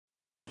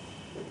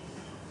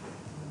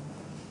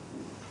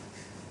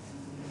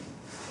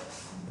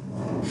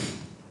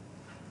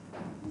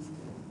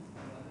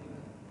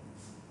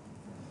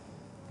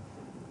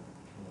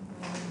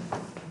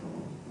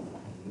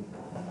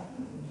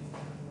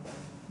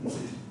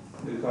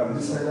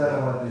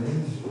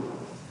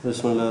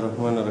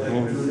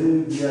Bismillahirrahmanirrahim.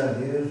 Today we are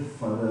here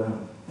for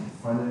the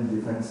final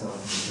defense of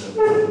Mr.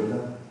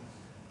 Ullah,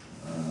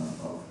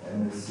 of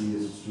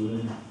MSc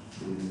student.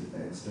 He is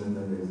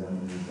external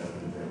examiner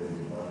Dr.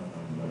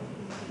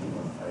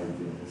 from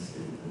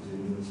IBS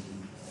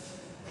University,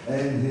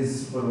 and his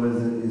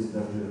supervisor is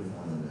Dr.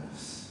 Asad.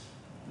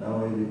 Now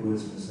I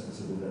request Mr.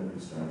 Asad to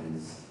start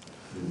his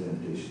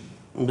presentation.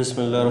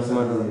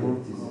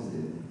 Bismillahirrahmanirrahim.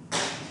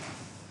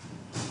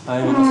 I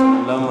am Asad.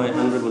 My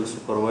honorable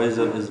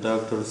supervisor is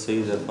Dr.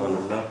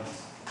 Ullah.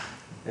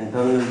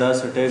 Internal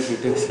DAS attack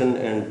detection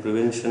and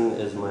prevention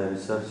is my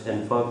research,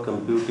 and fog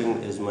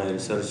computing is my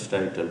research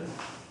title.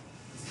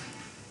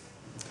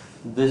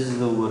 This is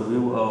the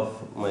overview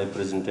of my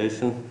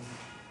presentation.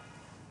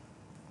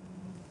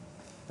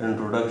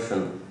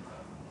 Introduction.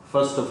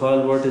 First of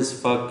all, what is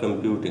fog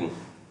computing?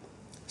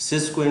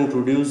 Cisco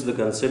introduced the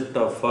concept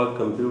of fog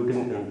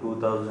computing in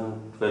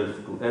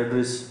 2012 to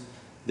address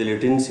the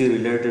latency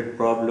related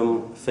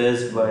problem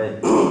faced by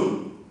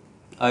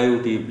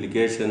IoT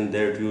application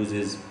that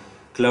uses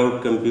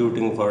cloud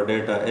computing for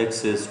data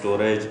access,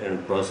 storage,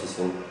 and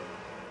processing.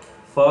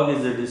 Fog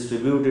is a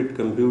distributed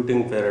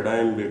computing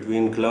paradigm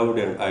between cloud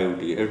and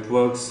IoT. It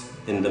works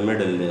in the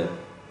middle layer.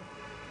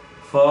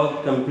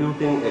 Fog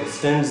computing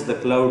extends the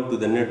cloud to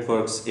the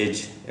network's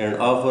edge and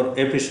offers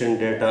efficient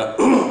data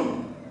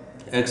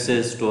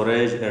access,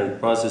 storage, and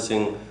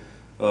processing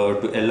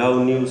to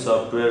allow new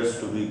softwares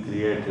to be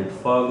created.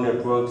 Fog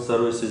network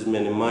services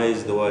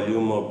minimize the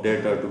volume of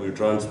data to be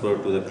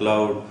transferred to the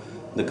cloud,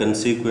 the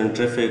consequent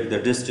traffic, the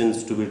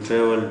distance to be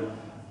traveled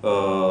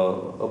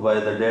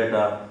by the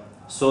data.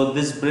 So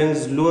this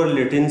brings lower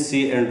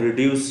latency and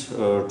reduce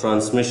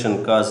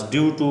transmission costs.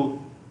 Due to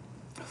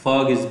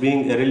fog is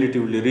being a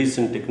relatively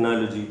recent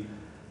technology,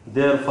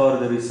 therefore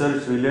the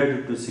research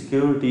related to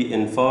security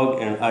in fog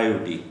and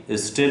IoT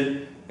is still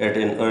at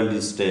an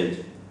early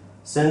stage.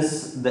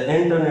 Since the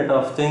Internet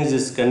of Things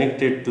is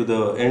connected to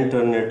the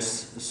Internet,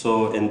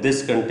 so in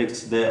this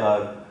context they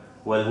are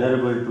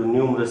vulnerable to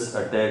numerous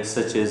attacks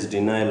such as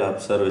denial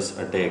of service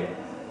attack.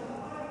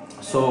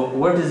 So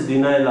what is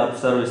denial of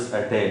service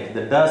attack?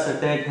 The DAS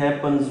attack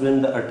happens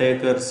when the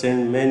attacker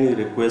sends many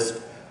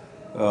requests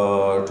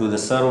to the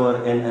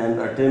server in an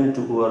attempt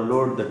to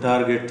overload the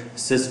target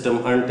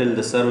system until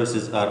the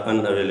services are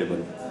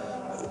unavailable.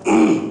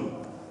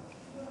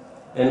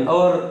 In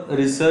our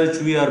research,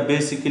 we are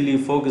basically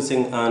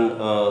focusing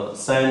on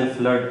sign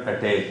flood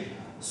attack.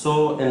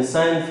 So, in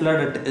sign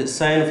flood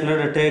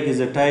attack is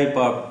a type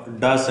of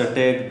DAS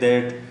attack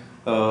that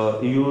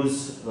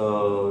use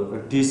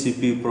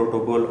TCP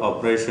protocol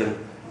operation.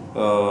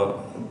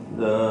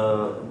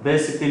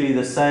 Basically,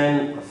 the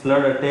sign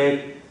flood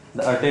attack,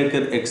 the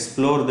attacker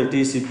explores the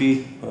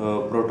TCP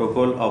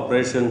protocol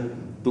operation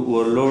to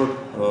overload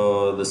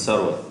the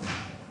server.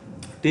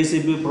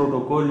 TCP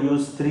protocol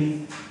use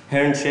three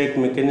handshake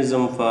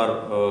mechanism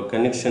for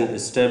connection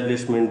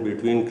establishment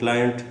between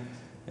client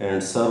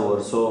and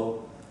server.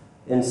 So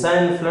in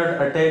sign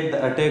flood attack,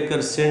 the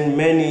attacker send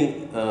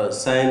many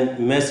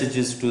sign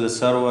messages to the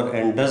server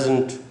and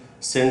doesn't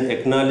send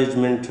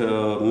acknowledgement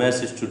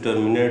message to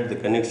terminate the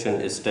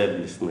connection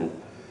establishment.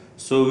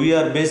 So we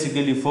are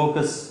basically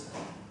focused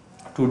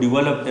to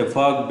develop a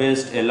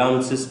fog-based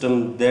alarm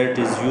system that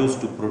is used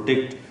to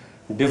protect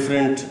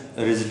different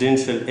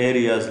residential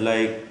areas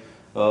like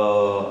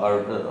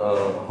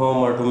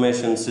home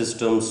automation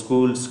systems,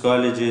 schools,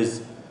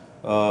 colleges.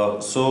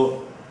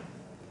 So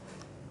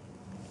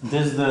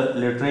this is the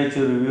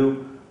literature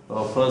review.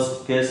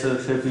 First, Mr.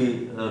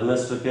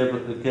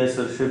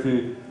 Kaser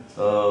Shafi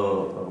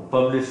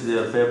published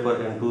their paper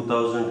in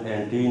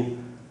 2018.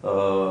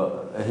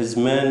 His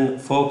main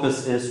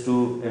focus is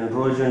to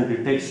intrusion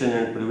detection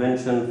and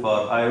prevention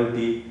for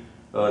IoT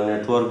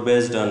network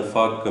based on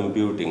fog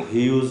computing.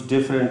 He used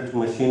different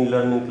machine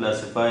learning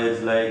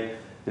classifiers like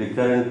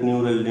recurrent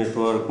neural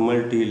network,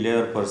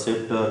 multi-layer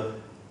perceptor,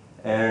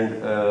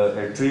 and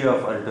a tree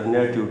of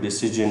alternative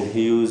decision.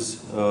 He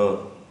used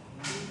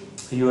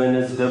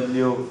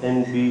UNSW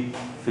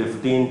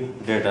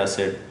NB15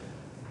 dataset,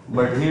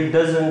 but he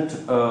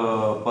doesn't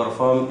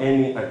perform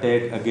any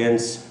attack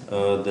against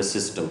the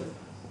system.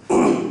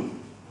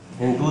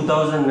 In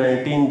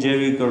 2019,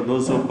 J.V.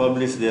 Cardoso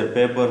published their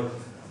paper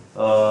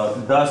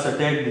DAS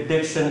attack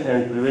detection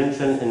and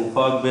prevention in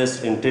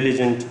fog-based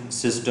intelligent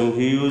system.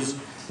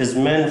 His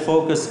main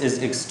focus is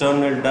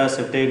external DAS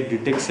attack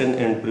detection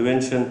and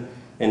prevention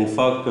in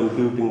fog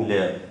computing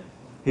layer.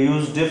 He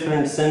used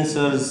different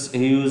sensors.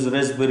 He used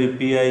Raspberry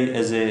Pi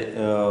as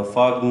a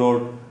fog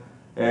node,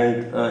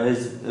 and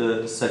has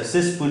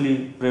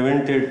successfully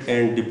prevented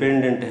and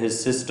dependent his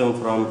system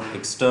from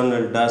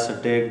external DAS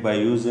attack by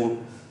using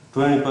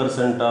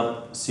 20%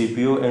 of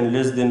CPU and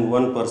less than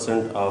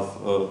 1% of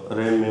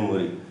RAM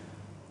memory.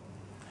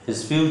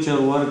 His future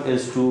work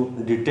is to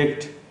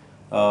detect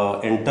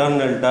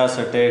internal DAS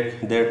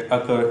attack that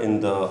occur in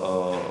the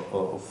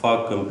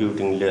fog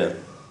computing layer.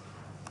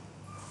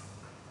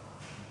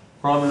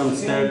 Problem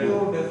stated. Can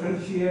you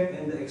differentiate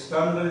in the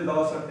external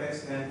DOS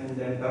attacks and in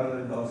the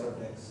internal DOS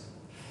attacks?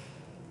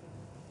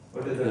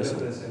 What is the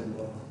difference in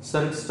both?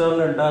 Sir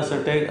external dance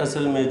attack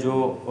असल में जो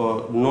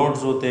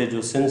nodes होते हैं,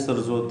 जो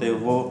sensors होते हैं,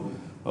 वो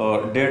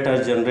data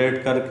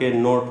generate करके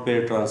नोड पे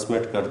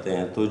ट्रांसमिट करते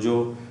हैं। तो जो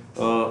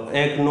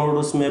एक नोड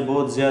उसमें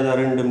बहुत ज़्यादा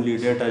रेंडमली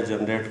डेटा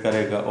जनरेट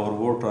करेगा और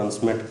वो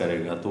ट्रांसमिट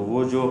करेगा। तो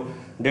वो जो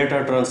डेटा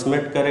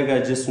ट्रांसमिट करेगा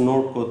जिस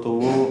नोड को, तो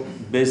वो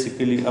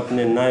बेसिकली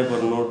अपने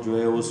नाइबर नोड जो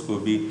है उसको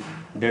भी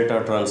डेटा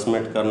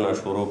ट्रांसमिट करना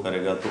शुरू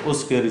करेगा, तो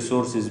उसके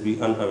रिसोर्सेज भी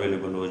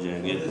अनअवेलेबल हो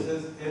जाएंगे। This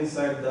is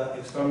inside the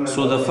external.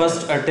 So the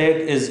first attack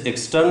is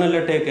external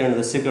attack and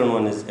the second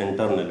one is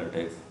internal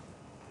attack.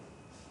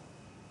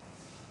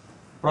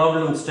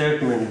 Problem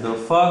statement: the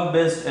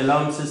fog-based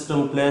alarm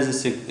system plays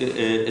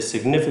a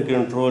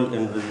significant role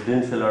in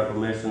residential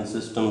automation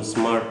systems.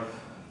 Smart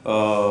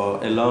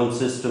alarm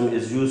system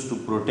is used to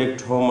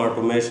protect home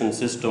automation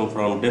system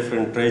from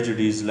different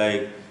tragedies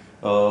like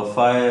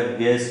fire,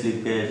 gas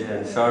leakage,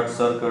 and short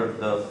circuit.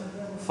 The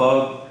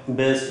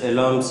fog-based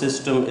alarm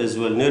system is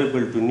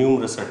vulnerable to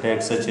numerous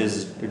attacks such as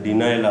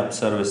denial of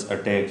service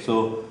attack. So,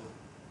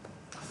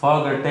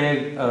 fog attack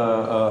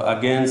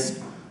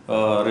against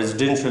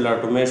residential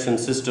automation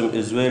system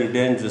is very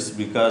dangerous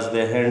because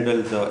they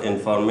handle the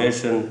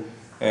information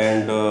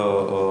and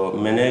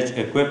manage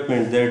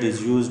equipment that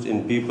is used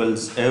in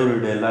people's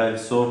everyday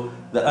lives. So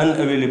the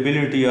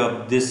unavailability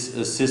of this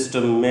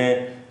system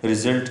may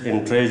result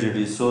in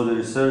tragedy. So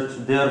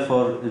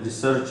therefore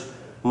research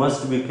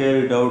must be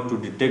carried out to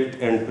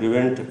detect and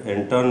prevent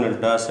internal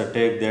DAS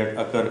attack that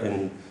occur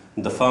in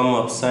the form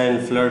of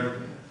sign flood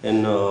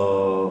in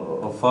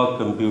a fog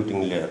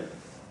computing layer.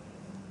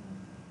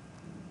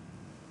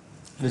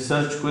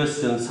 Research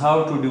questions: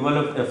 how to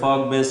develop a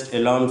fog-based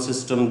alarm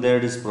system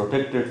that is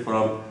protected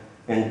from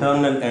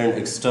internal and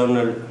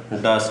external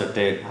DAS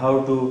attack? How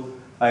to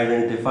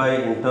identify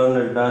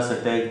internal DAS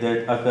attack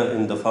that occur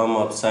in the form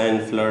of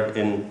sign flood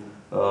in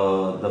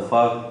the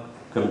fog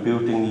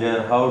computing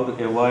layer? How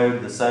to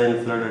avoid the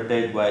sign flood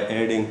attack by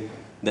adding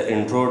the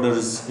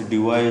intruder's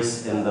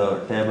device in the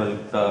table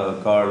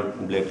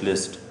called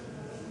blacklist.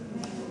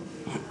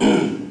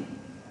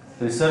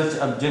 Research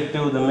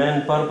objective: the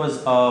main purpose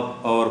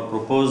of our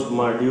proposed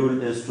module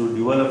is to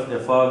develop a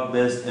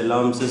fog-based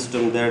alarm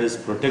system that is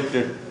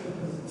protected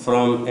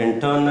from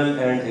internal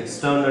and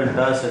external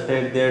DAS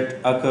attack that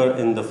occur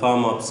in the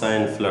form of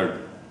sign flood.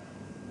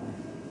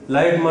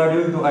 Light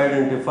module to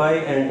identify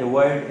and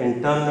avoid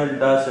internal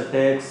DAS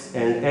attacks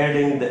and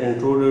adding the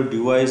intruder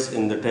device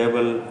in the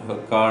table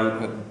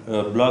called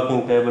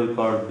blocking table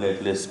called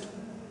blacklist.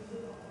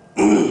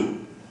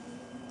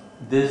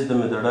 This is the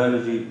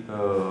methodology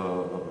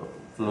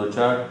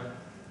flowchart.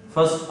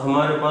 First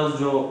हमारे पास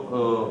जो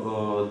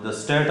the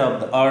state of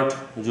the art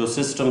जो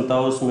system था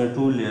उसमें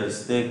 2 layers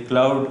थे,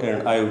 cloud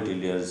and IoT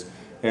layers,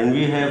 and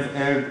we have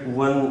added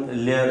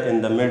one layer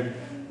in the mid,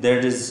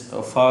 that is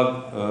a fog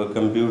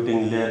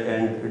computing layer,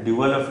 and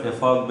develop a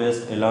fog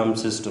based alarm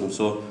system.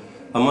 So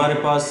हमारे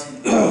पास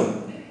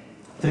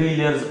 3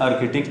 layers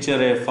architecture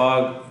है,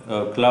 fog,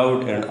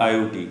 cloud and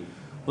IoT.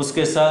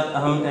 उसके साथ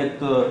हम एक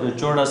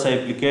चौड़ा सा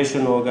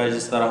application होगा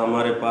जिस तरह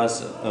हमारे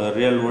पास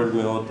रियल वर्ल्ड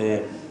में होते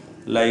हैं,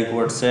 लाइक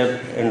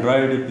व्हाट्सएप,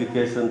 एंड्रॉयड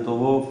एप्लीकेशन। तो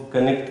वो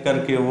कनेक्ट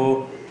करके वो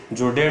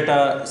जो डेटा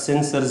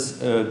सेंसर्स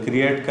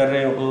क्रिएट कर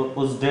रहे हैं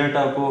उस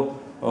डेटा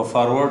को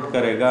फॉरवर्ड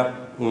करेगा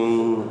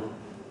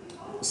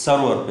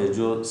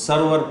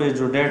सर्वर पे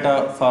जो डेटा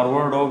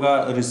फॉरवर्ड होगा,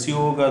 रिसीव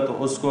होगा, तो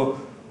उसको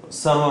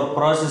सर्वर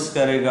प्रोसेस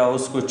करेगा,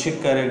 उसको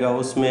चेक करेगा,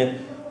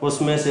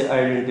 उसमें से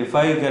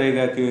आइडेंटिफाई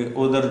करेगा कि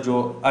उधर जो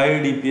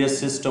IDPS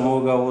सिस्टम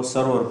होगा वो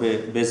सर्वर पे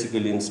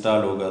बेसिकली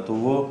इंस्टॉल होगा। तो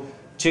वो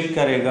चेक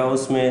करेगा,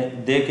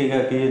 उसमें देखेगा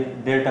कि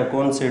डेटा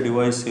कौन से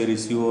डिवाइस से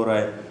रिसीव हो रहा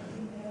है,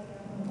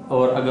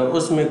 और अगर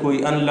उसमें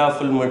कोई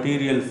अनलॉफुल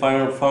मटेरियल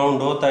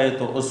फाउंड होता है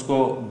तो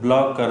उसको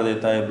ब्लॉक कर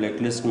देता है,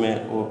 ब्लैकलिस्ट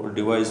में वो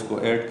डिवाइस को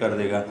ऐड कर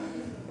देगा,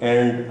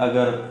 एंड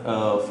अगर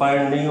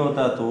फाइंड नहीं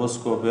होता तो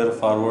उसको फिर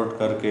फॉरवर्ड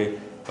करके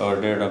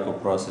डेटा को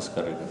प्रोसेस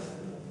करेगा।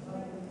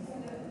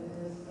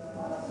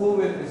 Who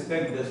will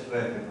inspect this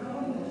traffic?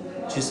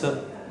 Ji sir.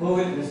 Who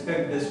will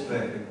inspect this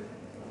traffic?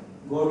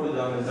 Go to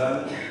the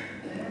method.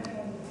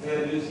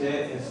 Here you say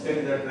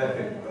inspect the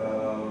traffic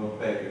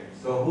packet.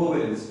 So who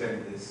will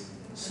inspect this?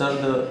 Sir,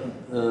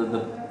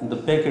 the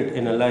packet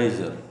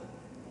analyzer.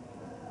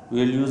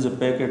 We will use a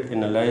packet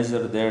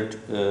analyzer that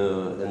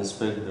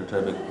inspect the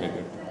traffic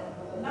packet.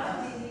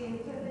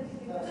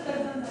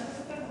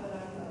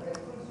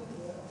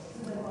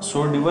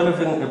 So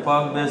developing a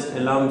fog-based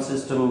alarm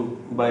system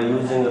by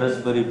using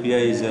Raspberry Pi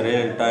is a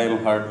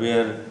real-time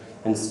hardware.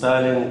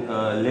 Installing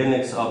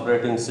Linux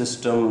operating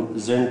system,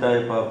 Zen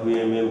type of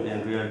VMM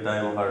in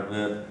real-time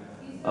hardware.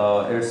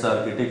 Its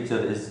architecture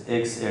is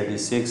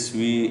x86.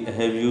 We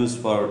have used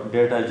for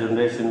data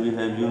generation, we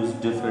have used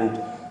different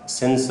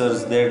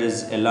sensors, that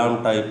is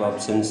alarm type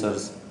of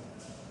sensors.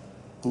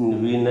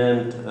 We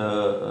named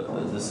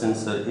the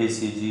sensor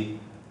ACG.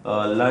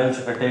 Launch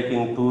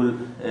attacking tool,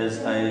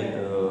 as I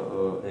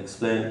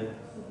explained.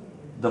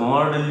 The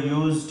model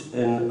used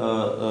in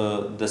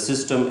the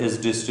system is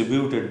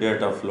distributed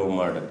data flow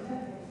model.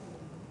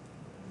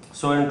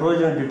 So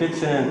انٹروجن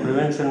detection and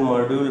prevention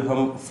module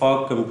ہم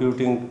fog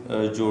computing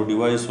جو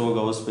device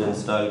ہوگا اس پہ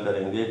install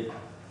کریں گے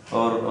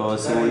اور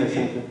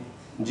simulation پہ.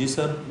 جی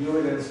سر. You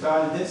will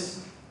install this.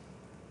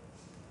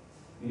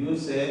 You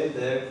say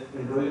that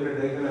intrusion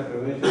detection and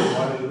prevention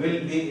module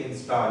will be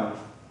installed.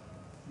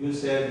 You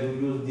said you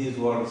use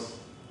these words.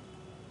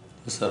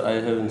 Yes sir, I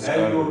have installed.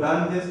 Have you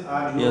done this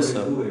or you Yes,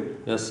 will sir. do it?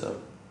 Yes sir.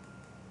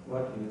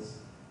 What is?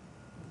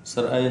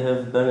 Sir, I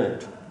have done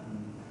it.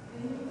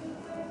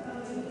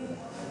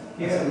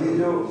 یہ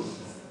جو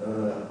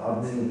آپ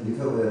نے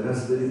لکھا ہوا ہے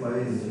راسپبیری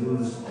پائی is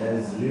used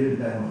as real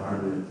time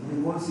hard where,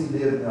 یہ کون سی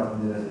layer میں آپ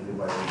نے راسپبیری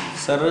پائی؟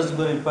 سر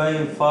راسپبیری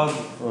پائی فاگ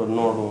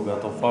نوڈ ہوگا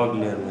تو فاگ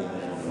لیئر میں.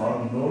 فاگ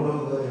نوڈ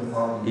ہوگا یا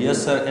fog? Yes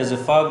sir, as a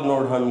fog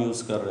node ہم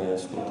یوز کر رہے ہیں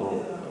اس کو.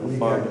 تو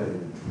فاگ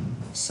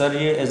سر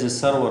یہ ایز اے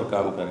سرور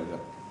کام کرے گا,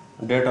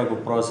 ڈیٹا کو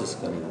پروسیس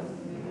کرے گا.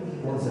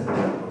 کون سا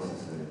ڈیٹا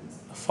پروسیس کرے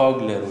گا؟ فاگ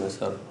لیئر میں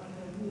سر.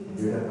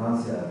 ڈیٹا کہاں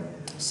سے آ رہا ہے؟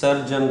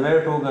 سر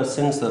جنریٹ ہوگا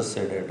سینسر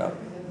سے ڈیٹا.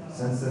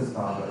 سینسرز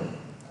کہاں پر ہے؟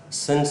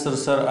 سینسر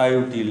سر آئی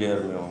او ٹی لیئر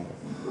میں ہوں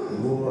گے.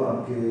 وہ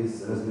آپ کے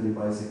اس راسپبیری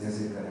پائی سے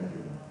کیسے کنیکٹ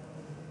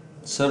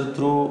ہوگا؟ سر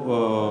تھرو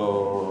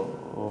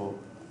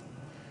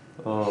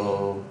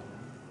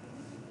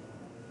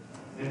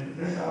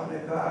انٹرنیٹ آپ نے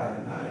کہا ہے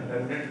نا,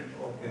 انٹرنیٹ.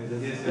 اوکے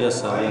جیسے یس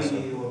سر, یس سر.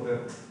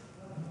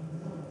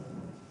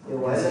 یہ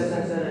وائرلیس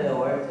سینسر ہے یا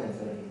وائرڈ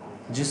سینسر ہے؟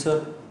 جی سر,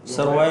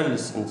 سر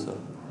وائرلیس سینسر.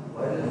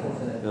 وائرلیس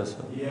سینسر ہے. یس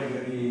سر. یہ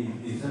اگر یہ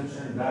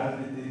ایگزمپشن ڈال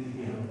دیتے تھے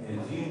کہ ہم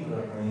ایزیوم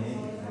کر رہے ہیں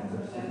کہ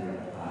سینسر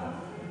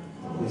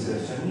سے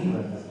ایگزمپشن نہیں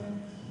بنتا.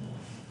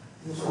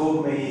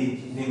 اسکوپ میں یہ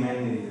چیزیں میں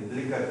نے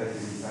لکھا تھا کہ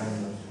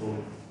ڈیزائن اور اسکوپ.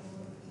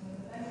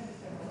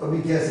 ابھی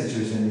کیا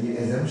سچویشن ہے؟ یہ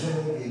ایزمپشن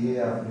ہے کہ یہ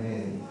آپ نے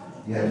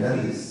یہ ڈن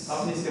دس؟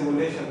 اپنی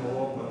سیمولیشن کو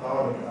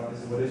بتاؤ کہ آپ نے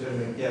سیمولیشن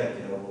میں کیا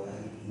کیا ہوا ہے.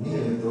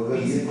 نہیں تو اگر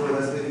یہ تو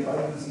راسپبیری پائی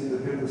یوز کی تو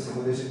پھر تو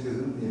سیمولیشن کی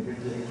ضرورت نہیں ہے, پھر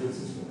تو ایکچوئل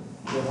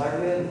سسٹم. یہ ہارڈ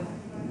ویئر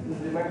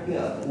امپلیمنٹ کیا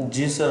آپ نے؟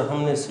 جی سر, ہم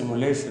نے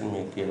سیمولیشن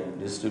میں کیا ہے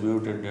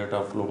ڈسٹریبیوٹیڈ ڈیٹا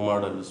فلو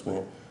ماڈل. اس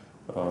میں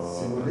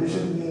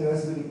سیمولیشن میں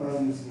راسپبیری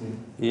پائی یوز کی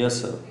ہے؟ یس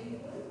سر.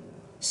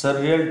 سر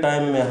ریئل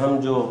ٹائم میں ہم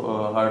جو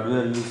ہارڈ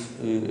ویئر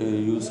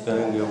یوز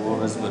کریں گے وہ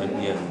راسپبیری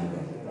پائی ہوگا.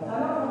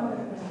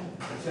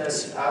 اچھا,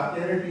 آپ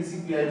کہہ رہے ٹی سی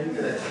پی آئی پی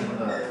کنیکشن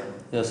بنا رہے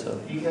ہیں. یس سر.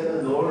 ٹھیک ہے,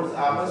 تو نوڈز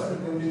آپس میں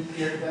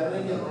کمیونیکیٹ کر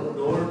رہے ہیں کہ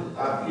نوڈ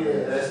آپ کے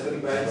راسپبیری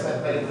پائی کے ساتھ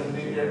پہلے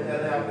کمیونیکیٹ کر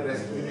رہے ہیں, آپ کے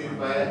راسپبیری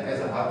پائی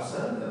ایز اے ہب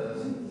سر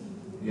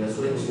یا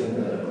سوئچ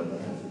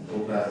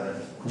وہ کر رہے ہیں؟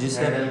 جی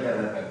سر. ہینڈل کر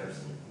رہے ہیں پیکٹس.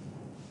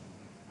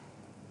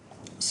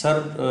 سر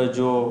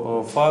جو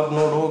فاگ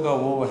نوڈ ہوگا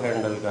وہ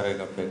ہینڈل کرے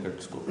گا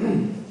پیکٹس کو.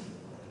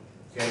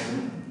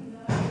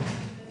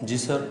 جی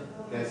سر.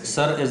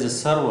 سر ایز اے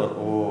سرور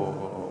وہ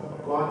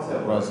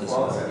پروسیس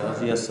کرے گا.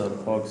 یس سر,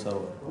 فاگ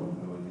سرور.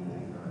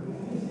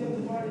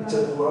 اچھا,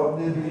 تو آپ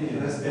نے بھی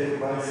راسپبیری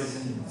پائی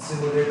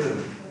سیمولیٹر,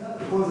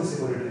 کون سا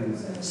سیمولیٹر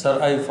یوز کیا؟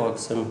 سر آئی فاگ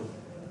سم.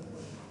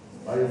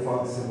 آئی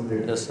فاگ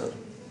سیمولیٹر. یس سر.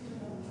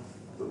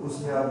 تو اس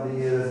میں آپ نے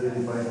یہ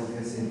راسپبیری پائی کو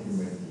کیسے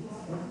امپلیمنٹ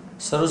کیا؟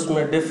 سر اس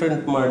میں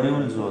ڈفرینٹ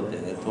ماڈیولز ہوتے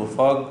ہیں, تو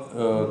فاگ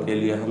کے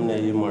لیے ہم نے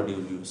یہ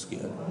ماڈیول یوز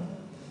کیا.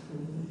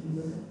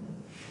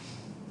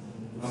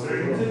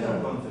 آپریٹنگ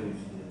سسٹم کون سا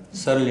یوز کیا؟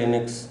 سر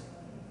لینکس.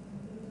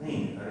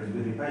 نہیں,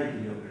 راسپبیری پائی کے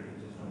لیے آپریٹنگ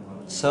سسٹم کون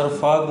سا؟ سر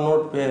فاگ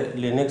نوڈ پہ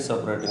لینکس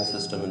آپریٹنگ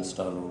سسٹم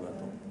انسٹال ہوگا.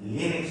 تو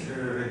لینکس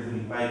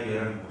راسپبیری پائی پہ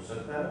رن ہو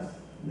سکتا ہے.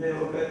 نہیں,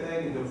 وہ کہتے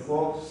ہیں کہ جو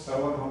فوکس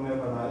سرور ہم نے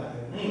بنایا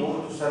ہے, نہیں, وہ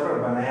تو سرور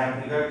بنایا آپ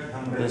نے کہا کہ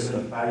ہم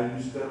راسپبیری پائی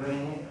یوز کر رہے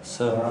ہیں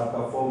سر. اور آپ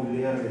کا فوگ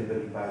لیئر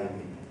راسپبیری پائی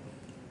میں.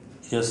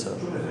 یس سر.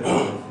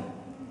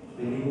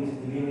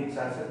 لینکس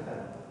آ سکتا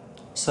ہے.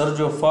 سر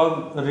جو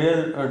فاگ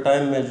ریئل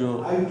ٹائم میں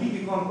جو آئی ٹی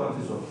کی کون کون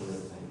سی سافٹ ویئر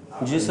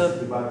ہیں؟ جی سر.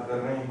 آپ بات کر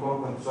رہے ہیں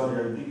کون کون ساری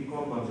آئی ٹی کی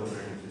کون کون سے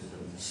آپریٹنگ سسٹم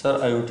ہیں؟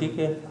 سر آئی او ٹی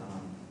کے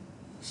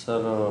سر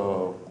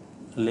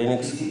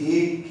لینکس. کسی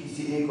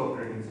ایک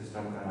آپریٹنگ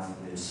سسٹم کا نام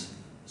دے.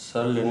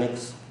 سر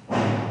لینکس.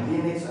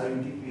 لینکس آئی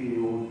ٹی کی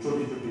وہ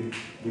چھوٹی چھوٹی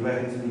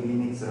ڈیوائس میں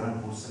لینکس رن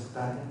ہو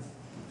سکتا ہے.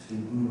 اس کی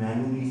اتنی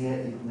میموری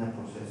ہے, اتنا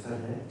پروسیسر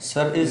ہے.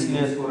 سر اس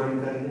لیے اس کو رن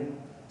کر لیں.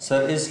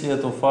 سر اس لیے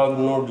تو فاگ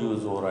نوڈ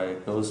یوز ہو رہا ہے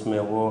کہ اس میں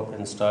وہ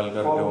انسٹال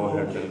کر کے وہ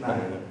ہینڈل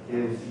کرے گا.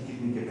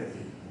 کتنی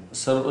کیپیسٹی؟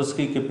 سر اس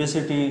کی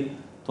کیپیسٹی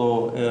تو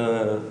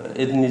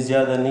اتنی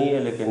زیادہ نہیں ہے,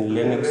 لیکن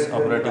لینکس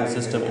آپریٹنگ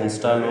سسٹم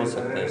انسٹال ہو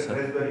سکتا ہے. سر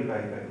راسپبیری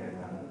پائی کا کیا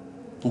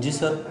کام؟ جی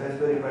سر.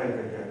 راسپبیری پائی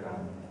کا کیا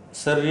کام؟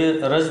 سر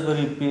یہ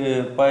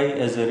راسپبیری پائی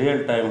as a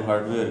real time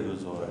hard where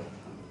use ہو رہا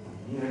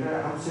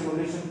ہے. ہم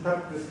سیمولیشن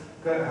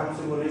ہم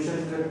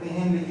سیمولیشن کرتے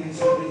ہیں, لیکن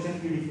سیمولیشن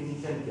کی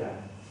ڈیفینیشن کیا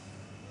ہے؟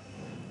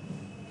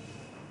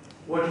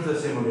 What is a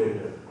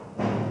simulator?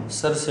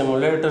 Sir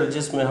simulator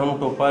جس میں ہم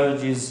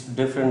ٹوپالوجیز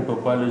ڈفرینٹ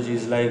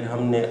ٹوپالوجیز لائک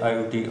ہم نے آئی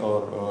او ٹی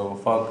اور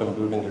فاگ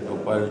کمپیوٹنگ کے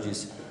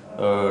ٹوپالوجیز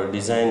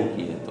ڈیزائن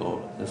کیے, تو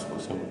اس کو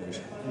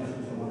سیمولیشن.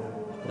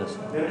 یس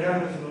سر. میرے خیال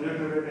میں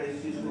سیمولیٹر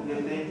اس چیز کو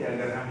کہتے ہیں کہ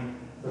اگر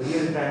ہمیں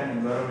ریئل ٹائم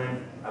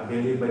انوائرمنٹ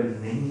اویلیبل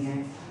نہیں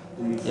ہے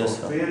تو یہ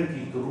سافٹ ویئر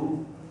کی تھرو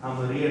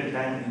ہم ریئل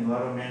ٹائم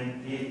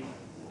انوائرمنٹ کے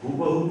ہو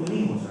تو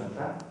نہیں ہو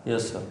سکتا.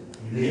 یس سر.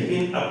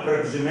 لیکن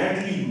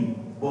اپروکسیمیٹلی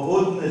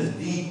بہت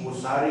نزدیک وہ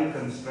سارے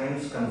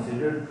کنسٹرینٹس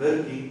کنسیڈر کر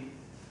کے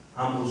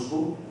हम उसको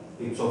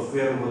एक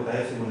सॉफ्टवेयर होता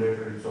है,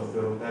 सिमुलेटर एक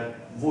सॉफ्टवेयर होता है,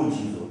 वो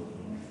चीज़ होती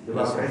है। जब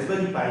आप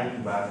रेस्पबेरी पाई की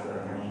बात कर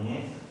रहे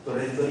हैं तो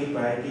रेस्पबेरी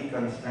पाई की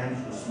कंस्ट्रेंट्स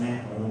उसमें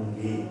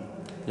होंगे।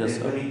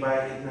 रेस्पबेरी पाई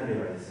इतना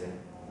डिवाइस है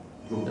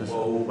जो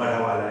वो बड़ा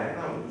वाला है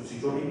ना, उससे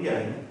छोटी भी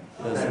आई है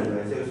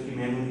डिवाइस है, उसकी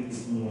मेमोरी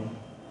कितनी है?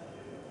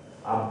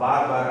 आप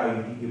बार बार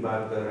IoT की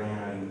बात कर रहे हैं,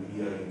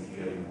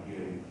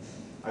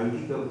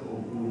 IoT का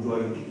जो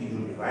IoT की जो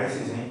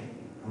डिवाइसेस हैं,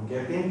 हम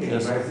कहते हैं कि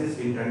डिवाइसेस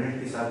इंटरनेट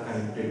के साथ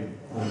कनेक्टेड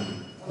होंगे,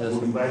 वो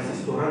डिवाइसेस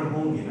तो रन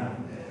होंगे ना।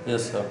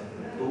 Yes sir.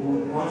 तो वो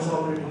कौन सा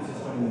ऑपरेटिंग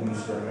सिस्टम वो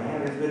यूज कर रहे हैं?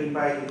 Raspberry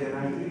pi is an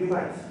IoT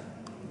device.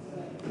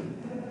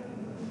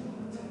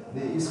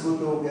 इसको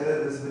तो कह रहे हैं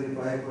रेस्पबेरी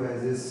पाई को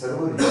एज ए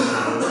सर्वर यूज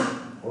कर रहे हैं,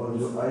 और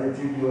जो IoT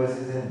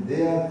डिवाइसेस हैं they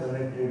are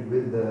connected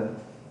with the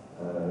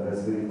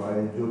Raspberry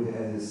पाई, जो कि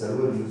एज ए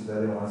सर्वर यूज कर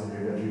रहे हैं, वहाँ से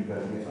डेटा रीड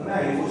करके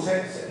नहीं, वो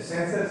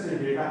सेंसर से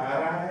डेटा आ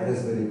रहा है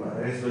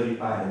रेस्पबेरी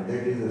पाई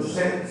दैट इज तो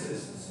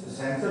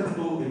सेंसर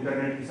तो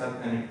इंटरनेट के साथ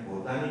कनेक्ट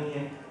होता नहीं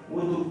है, वो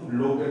तो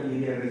लोकल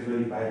एरिया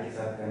रेस्पबेरी पाई के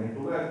साथ कनेक्ट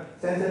होगा।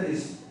 Sensor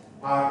is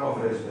part of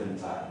Raspberry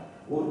पाई,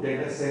 वो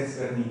डेटा सेंस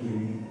करने के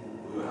लिए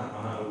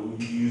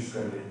यूज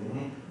कर लेते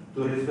हैं। तो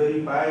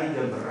रेस्पबेरी पाई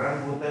जब रन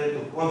होता है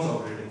तो कौन सा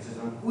ऑपरेटिंग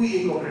सिस्टम? कोई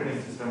एक ऑपरेटिंग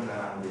सिस्टम का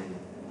नाम दे।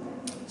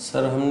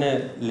 सर हमने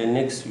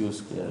लिनक्स यूज़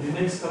किया।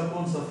 लिनक्स का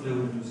कौन सा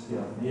फ्लेवर यूज़ किया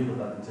आपने, ये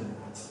बता दीजिए।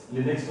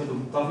 लिनक्स में तो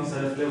काफ़ी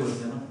सारे फ्लेवर्स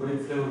हैं ना, कोई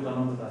फ्लेवर का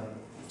नाम बता दें।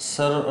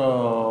 Sir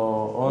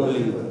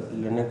only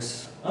Linux,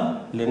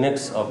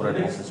 Linux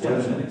operating system.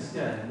 Linux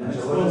क्या है? लिनक्स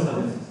कौन सा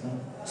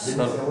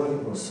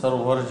लिनक्स? सर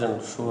वर्जन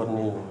श्योर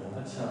नहीं हुआ।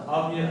 अच्छा,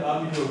 आप ये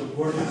जो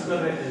वर्ड यूज़ कर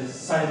रहे हैं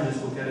साइन,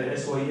 जिसको कह रहे हैं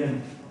SYN,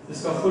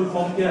 इसका फुल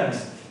फॉर्म क्या है?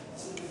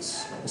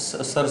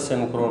 Sir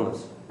synchronous.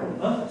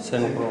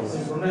 सिंक्रोनस।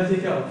 सिंक्रोनाइज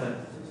क्या होता है?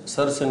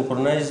 सर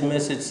सिंक्रोनाइज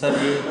मैसेज, सर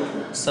ये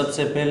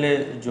सबसे पहले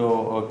जो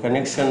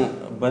कनेक्शन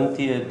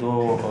बनती है दो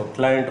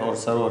क्लाइंट और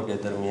सर्वर के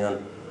दरमियान,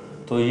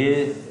 तो ये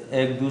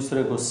एक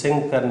दूसरे को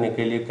सिंक करने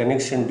के लिए,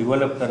 कनेक्शन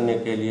डेवलप करने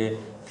के लिए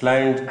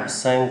क्लाइंट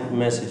सिंक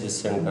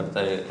मैसेजेस सेंड करता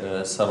है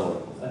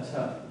सर्वर।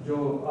 अच्छा, जो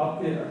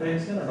आपके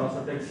अटैक्स है ना, डॉस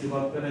अटैक्स की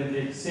बात करें कि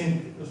एक सिंक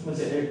उसमें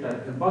से एक टाइप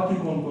है, बाकी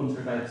कौन कौन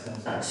से टाइप्स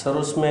हैं? सर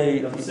उसमें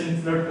सिंक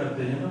फ्लड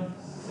करते हैं ना,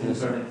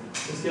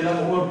 इसके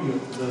अलावा और भी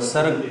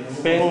सर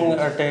पिंग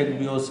अटैक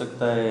भी हो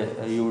सकता है,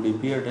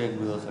 UDP अटैक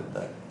भी हो सकता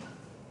है।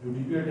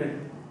 UDP अटैक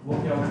वो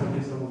क्या होता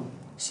है सर?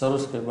 सर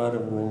उसके बारे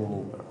में मैंने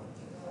नहीं पढ़ा।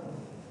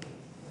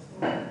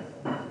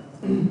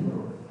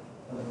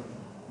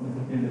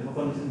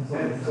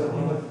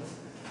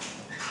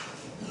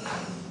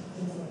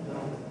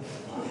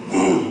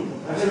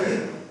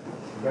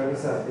 डॉक्टर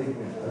साहब एक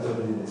मिनट, अच्छा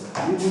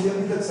ये मुझे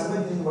अभी तक समझ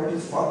नहीं what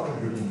is fog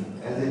computing.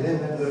 As a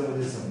layman जरा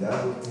मुझे समझा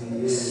दो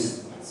कि ये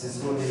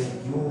सिस्को ने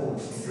क्यों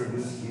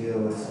इंट्रोड्यूस किया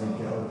और इसमें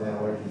क्या होता है,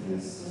 what is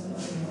this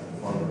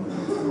fog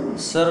computing?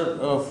 Sir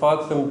fog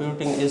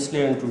computing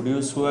इसलिए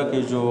इंट्रोड्यूस हुआ कि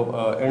जो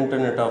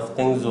इंटरनेट ऑफ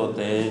थिंग्स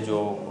होते हैं जो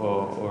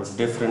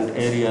डिफरेंट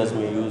एरियाज़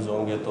में यूज़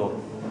होंगे, तो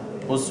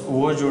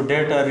वो जो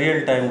data real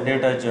time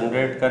data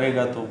generate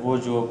करेगा, तो वो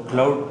जो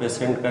क्लाउड पे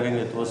सेंड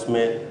करेंगे तो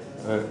उसमें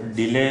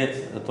डिले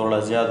थोड़ा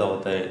ज़्यादा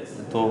होता है,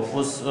 तो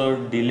उस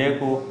डिले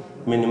को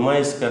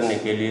मिनिमाइज़ करने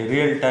के लिए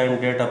रियल टाइम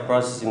डेटा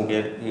प्रोसेसिंग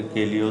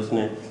के लिए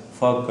उसने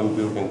फॉग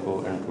कंप्यूटिंग को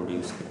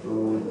इंट्रोड्यूस किया। तो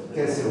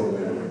कैसे हो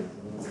गया?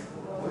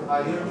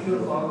 IoT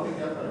और फॉग में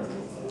क्या फर्क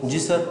है? जी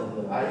सर।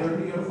 IoT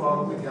और फॉग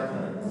में क्या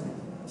फर्क है?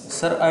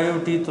 सर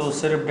IoT तो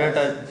सिर्फ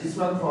डेटा, जिस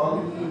वक्त फॉग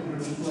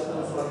इंट्रोड्यूस हुआ था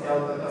उस वक्त क्या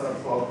होता था और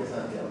फॉग के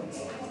साथ क्या होता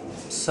था?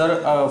 सर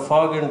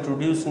फॉग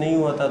इंट्रोड्यूस नहीं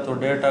हुआ था तो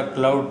डेटा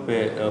क्लाउड पे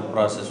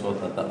प्रोसेस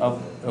होता था। अब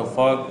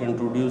फॉग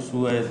इंट्रोड्यूस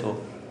हुआ है तो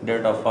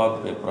डेटा फॉग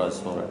पे प्रोसेस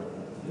हो रहा है।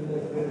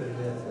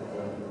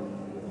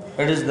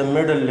 It is the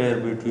middle layer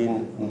between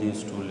these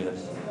two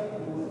layers.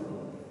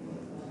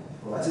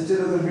 अच्छा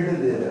चलो, अगर मिडल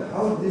लेयर है,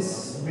 how this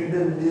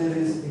middle layer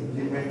is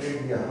implemented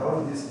या how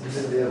this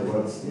middle layer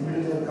works? ये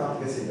मिडल लेयर काम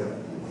कैसे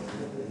करती है?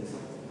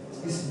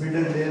 इस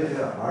मिडल लेयर में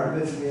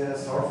हार्डवेयर भी है,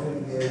 सॉफ्टवेयर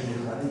भी है, ये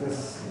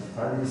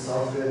खाली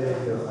सॉफ्टवेयर है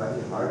या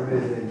खाली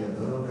हार्डवेयर है या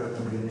दोनों का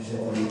कॉम्बिनेशन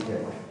है, क्या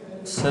है?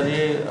 सर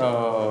ये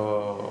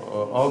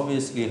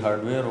ऑब्वियसली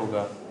हार्डवेयर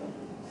होगा।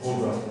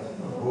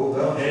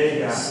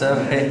 सर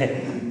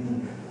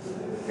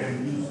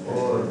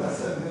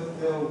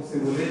और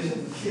सिमुलेशन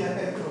किया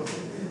है तो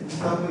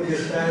हम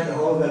अंडरस्टैंड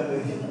हाउ दैट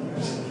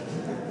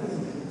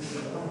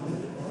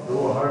तो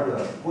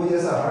हार्डवेयर कोई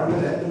ऐसा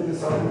हार्डवेयर है जो कि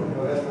सॉफ्टवेयर के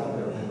बगैर काम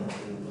करते हैं?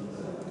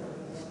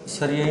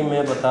 सर यही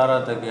मैं बता रहा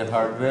था कि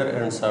हार्डवेयर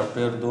एंड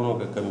सॉफ्टवेयर दोनों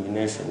का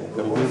कम्बिनेशन है।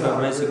 कंप्यूटर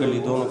बेसिकली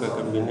दोनों का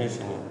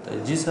कम्बिनेशन ही होता है।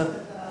 जी सर।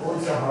 कौन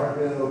सा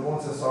हार्डवेयर और कौन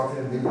सा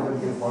सॉफ्टवेयर मिलकर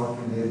के फॉग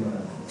की लेयर बना?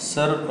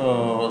 सर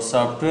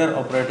सॉफ्टवेयर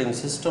ऑपरेटिंग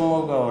सिस्टम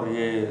होगा और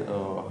ये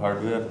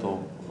हार्डवेयर तो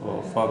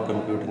फॉग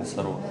कंप्यूटिंग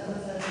सर्वर,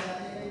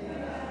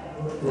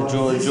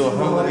 जो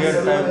हम रियल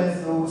टाइम।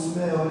 तो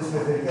उसमें और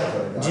इसमें फिर क्या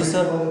फर्क है? जी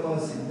सर। हमारे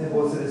पास इतने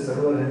बहुत सारे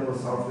सर्वर हैं और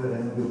सॉफ्टवेयर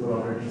हैं जो ऊपर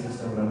ऑपरेटिंग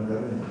सिस्टम रन कर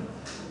रहे हैं,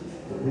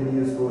 तो फिर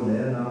ये उसको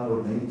नया नाम और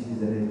नई चीज़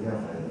देने का क्या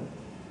फायदा?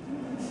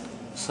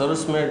 सर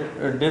उसमें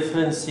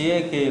डिफरेंस ये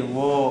है कि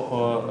वो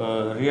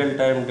रियल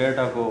टाइम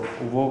डेटा को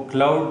वो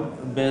क्लाउड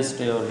बेस्ड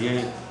है और ये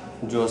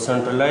جو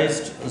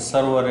سینٹرلائزڈ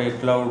سرور ہے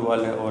کلاؤڈ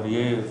والے اور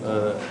یہ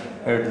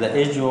ایٹ دا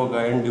ایج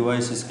ہوگا ان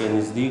ڈیوائسز کے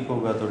نزدیک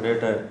ہوگا تو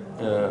ڈیٹا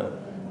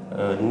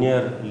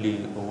نیئرلی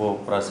وہ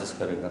پروسیس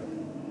کرے گا.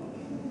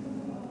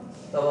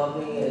 تب آپ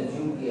نے یہ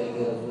ایزیوم کیا کہ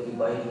رسپبیری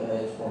پائی جو ہے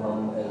اس کو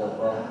ہم as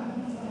a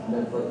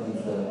net work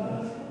use کریں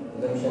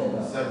گے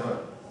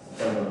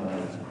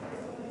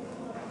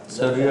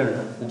سر ریئل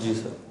جی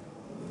سر.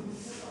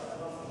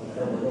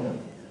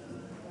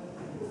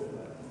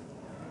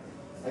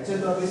 اچھا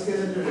تو اب اس کے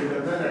اندر جو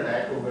انٹرنل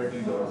اٹیک ہوگا ٹی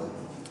ڈاس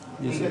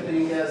ٹھیک ہے تو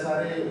یہ کیا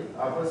سارے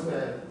آپس میں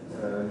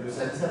جو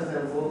سینسر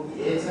ہیں وہ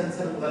ایک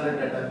سینسر والا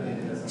ڈیٹا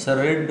بھیجے گا سر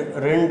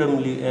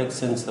رینڈملی ایک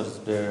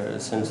سینسر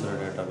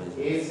ڈیٹا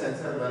بھیجے. ایک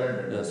سینسر والا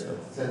ڈیٹا یس سر.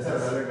 سینسر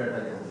والا ڈیٹا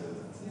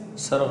کیسے؟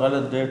 سر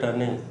غلط ڈیٹا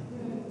نہیں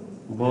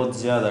بہت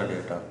زیادہ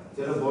ڈیٹا.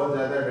 چلو بہت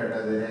زیادہ ڈیٹا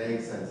دے رہے ہیں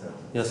ایک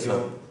سینسر. یس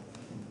سر.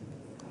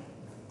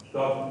 تو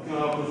آپ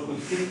کیوں آپ اس کو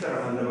کس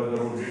طرح مطلب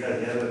اگر وہ ڈیٹا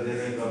زیادہ دے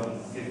رہے ہیں تو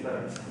آپ کس طرح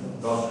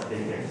ڈاس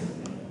اٹیک ہے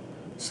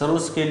سر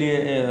اس کے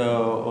لیے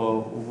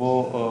وہ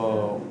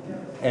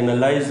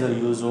اینالائزر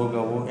یوز ہوگا.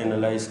 وہ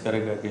اینالائز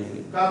کرے گا کہ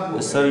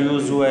سر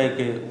یوز ہوا ہے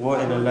کہ وہ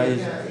اینالائز.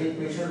 ایک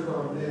پیشنٹ کو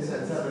ہم نے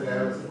سینسر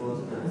لگایا سپوز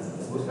کریں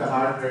اس کا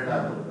ہارٹ ریٹ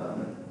آپ کو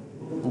بتانا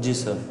ہے. جی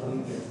سر.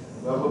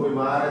 وہ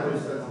بیمار ہے تو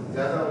اس کا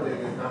زیادہ ہو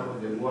جائے گا کم ہو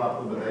جائے گا وہ آپ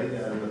کو بتائی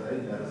جا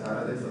رہا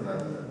سارا دن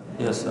بتاتا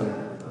ہے. یس سر.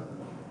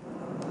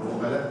 وہ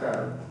غلط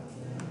کر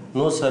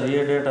نو سر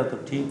یہ ڈیٹا تو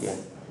ٹھیک ہے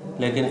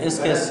لیکن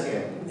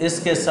اس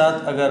کے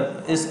ساتھ اگر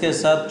اس کے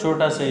ساتھ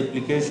چھوٹا سا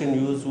اپلیکیشن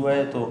یوز ہوا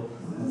ہے تو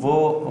وہ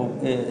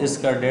اس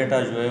کا ڈیٹا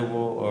جو ہے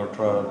وہ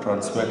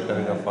ٹرانسمٹ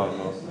کرے گا فاگ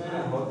میں.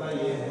 ہوتا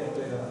یہ ہے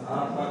کہ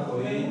آپ کا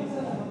کوئی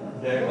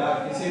ڈیٹا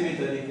کسی بھی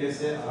طریقے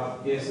سے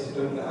آپ کے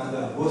سسٹم کے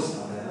اندر گھس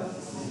آیا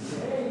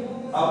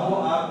اب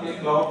وہ آپ کے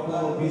کلاؤڈ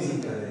کو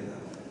بزی کرے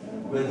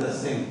گا ود دا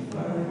سنک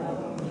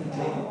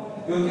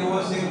کیونکہ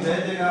وہ سنک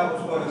بھیجے گا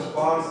اس کو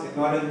رسپانس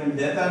اکنالجمنٹ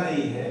دیتا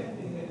نہیں ہے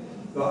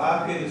تو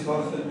آپ کے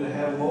ریسورسز جو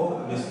ہے وہ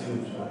مس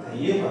یوز ہوتے ہیں.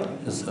 یہ بات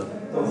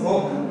تو وہ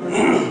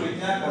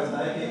کیا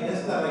کرتا ہے کہ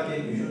اس طرح کے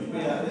ایشوز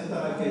پہ یا اس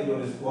طرح کے جو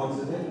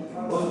رسپانسز ہیں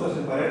اس کو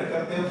سپریٹ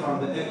کرتے ہیں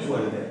فرام دا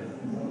ایکچوئل ڈیٹا.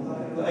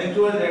 تو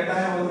ایکچوئل ڈیٹا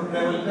ہے وہ تو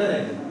ٹریول کرے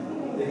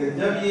گا لیکن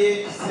جب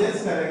یہ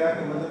سینس کرے گا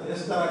کہ مطلب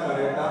اس طرح کا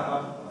ڈیٹا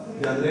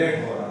اب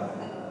جنریٹ ہو رہا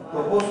ہے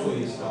تو اس کو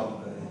یہ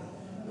اسٹاپ کرے گا.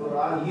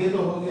 تو یہ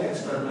تو ہو گیا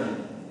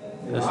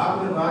ایکسٹرنل.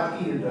 آپ نے بات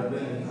کی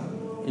انٹرنل.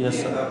 یس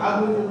سر.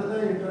 اب مجھے پتا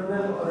ہے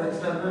انٹرنل اور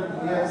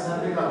ایکسٹرنل یہ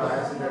سارے کا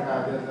باعث ڈیٹا آ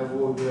جاتا ہے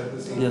وہ جو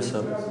ہے. یس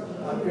سر.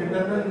 اب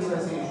انٹرنل کی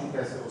وجہ سے ایشو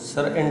کیسے ہوتا ہے؟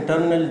 سر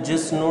انٹرنل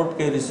جس نوڈ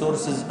کے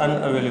ریسورسز ان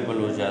اویلیبل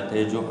ہو جاتے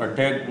ہیں جو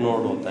اٹیک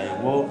نوڈ ہوتا ہے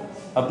وہ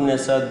اپنے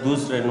ساتھ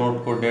دوسرے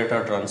نوڈ کو ڈیٹا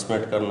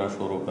ٹرانسمٹ کرنا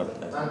شروع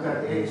کرتا ہے.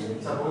 اگر ایک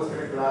سپوز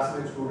کرے کلاس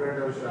میں اسٹوڈنٹ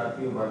ہے وہ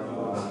شرارتی ہو باقی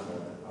کو نہ کرتا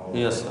ہے.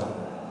 یس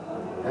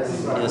سر.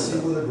 ایسی بات یس سر.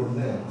 کو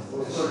ڈھونڈتے ہیں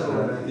اس کو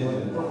ڈھونڈتے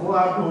ہیں تو وہ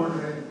آپ ڈھونڈ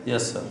رہے ہیں.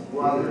 یس سر.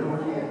 وہ آپ نے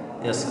ڈھونڈ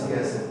لیا. یس سر.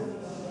 کیسے؟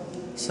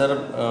 سر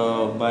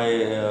by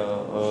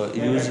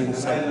using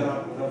sir.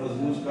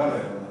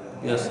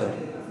 Yes sir.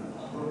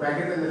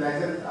 Packet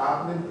analyser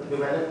آپ نے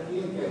ڈیولپ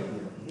کیے کیا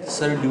کیا؟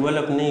 سر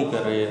ڈیولپ نہیں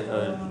کر رہے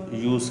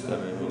یوز کر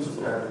رہے ہیں اس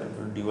کو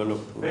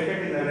ڈیولپ.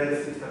 پیکٹ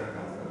انالائزر کس طرح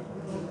کام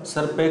کرتا ہے؟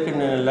 سر پیکٹ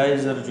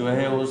انالائزر جو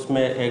ہے اس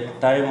میں ایک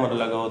ٹائمر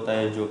لگا ہوتا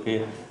ہے جو کہ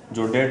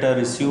جو ڈیٹا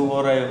ریسیو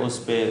ہو رہا ہے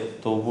اس پہ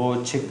تو وہ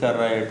چیک کر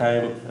رہا ہے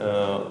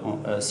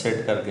ٹائم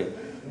سیٹ کر کے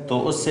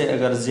تو اس سے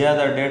اگر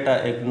زیادہ ڈیٹا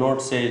ایک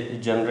نوٹ سے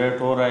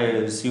جنریٹ ہو رہا ہے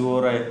ریسیو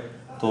ہو رہا ہے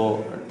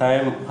تو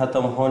ٹائم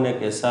ختم ہونے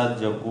کے ساتھ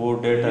جب وہ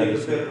ڈیٹا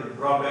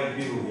ڈرا بیک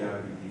بھی ہو گیا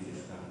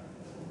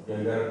کہ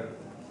اگر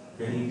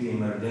کہیں بھی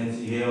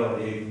ایمرجنسی ہے اور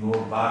ایک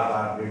نوٹ بار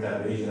بار ڈیٹا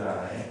بھیج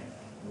رہا ہے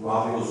تو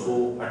آپ اس کو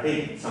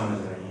اٹیک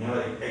سمجھ رہی ہیں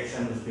اور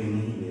ایکشن اس پہ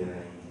نہیں لے رہے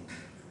ہیں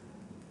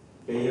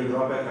کہ یہ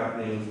ڈرا بیک آپ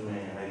نے اس میں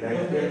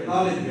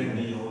ایکنالجمنٹ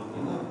نہیں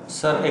ہوگی نا.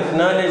 سر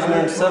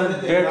ایکنالجمنٹ سر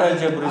ڈیٹا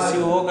جب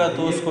ریسیو ہوگا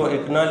تو اس کو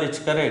ایکنالج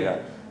کرے گا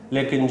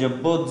لیکن جب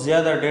بہت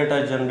زیادہ ڈیٹا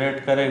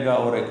جنریٹ کرے گا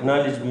اور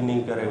ایکنالج بھی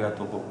نہیں کرے گا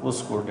تو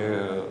اس کو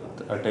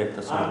اٹیک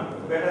کا سامنا کرے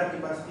گا. بیٹا آپ کے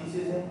پاس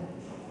پیسز ہیں؟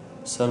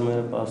 سر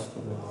میرے پاس تو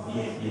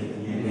یہ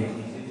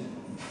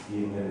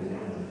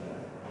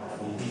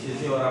پیچھے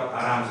سے اور آپ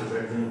آرام سے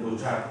بیٹھ جائیں دو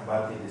چار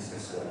باتیں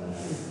ڈسکس کریں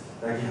گے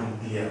تاکہ ہم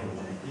کلیئر ہو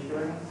جائیں. ٹھیک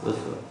ہے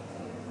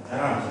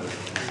آرام سے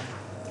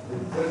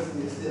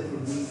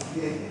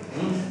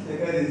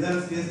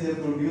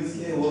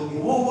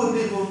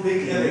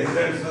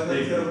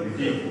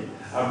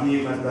اب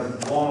یہ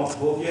مطلب وارم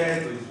اپ ہو گیا ہے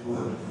تو اس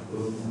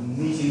کو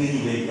نیچے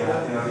نہیں لے کے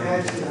آتے.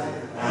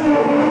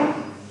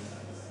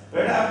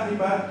 بیٹا آپ نے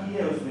بات کی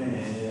ہے اس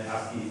میں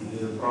آپ کی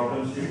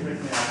پرابلم اسٹیٹمنٹ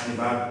میں آپ نے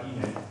بات کی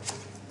ہے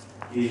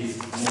کہ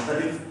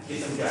مختلف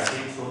قسم کے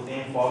اٹیکس ہوتے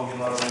ہیں فاگ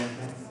انوائرمنٹ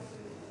میں.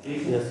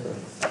 ٹھیک ہے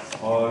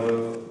اور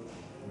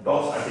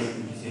ڈاس اٹیک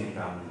بھی کسی نے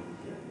کام نہیں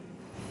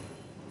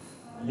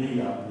کیا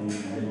یہی آپ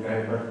نے لکھا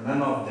ہے but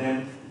none of them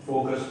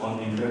focus on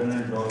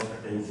internal DOS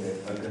attack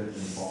that اگر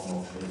in form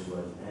of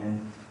password and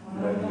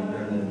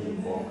internal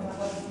inform.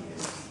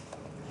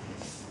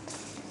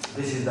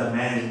 دس از دا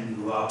مین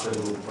جو آپ کا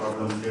جو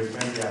پرابلم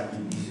اسٹیٹمنٹ یا آپ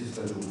کی پیسز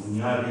کا جو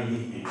بنیاد ہے یہ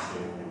ایک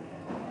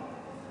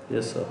اسٹیٹمنٹ ہے.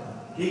 یس سر.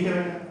 ٹھیک ہے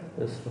بیٹا.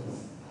 Yes, sir.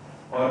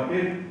 और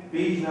फिर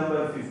पेज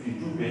नंबर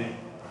 52 पे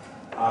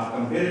आप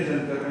कंपैरिजन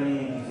कर रहे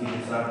हैं किसी के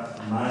साथ,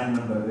 9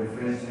 नंबर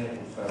रेफरेंस है,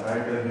 उसका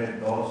टाइटल है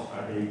DOS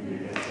attack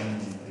detection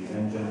and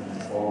prevention in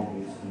fog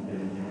based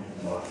intelligent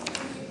warfare.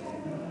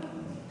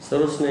 Sir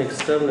उसने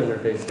एक्सटर्नल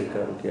अटैक पे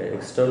काम किया,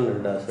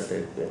 एक्सटर्नल डास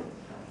अटैक पे।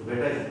 तो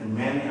बेटा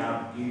मैंने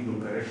आपकी जो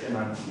करेक्शन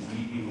आपकी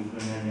दी थी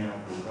उसमें मैंने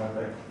आपको कहा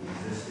था कि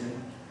एग्जिस्टिंग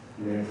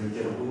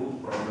लिटरेचर को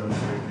प्रॉब्लम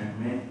स्टेटमेंट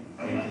में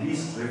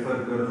एटलीस्ट रेफर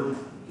कर दो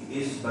कि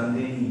इस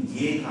बंदे ने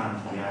ये काम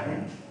किया है।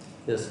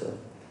 Yes sir.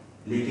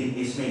 लेकिन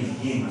इसमें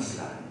ये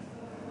मसला है।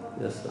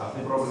 Yes sir.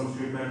 आपने प्रॉब्लम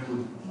स्टेटमेंट को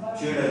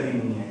छेड़ा भी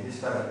नहीं है, जिस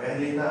तरह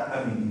पहले था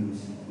अभी भी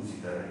उसी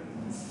तरह ही।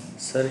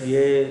 सर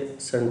ये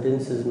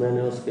सेंटेंसेस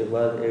मैंने उसके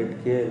बाद ऐड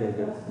किए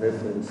लेकिन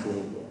रेफरेंस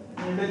नहीं किया।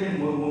 लेकिन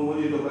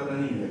मुझे तो पता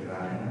नहीं लग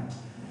रहा है ना,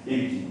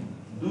 एक चीज।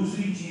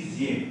 दूसरी चीज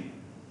ये,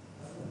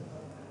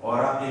 और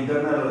आप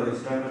इंटरनल और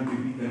एक्सटर्नल पे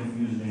भी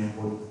कंफ्यूज नहीं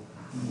हो।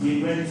 ये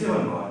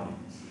 27 को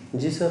आपने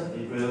जी सर।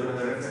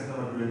 रेफरेंस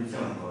नंबर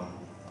 27 को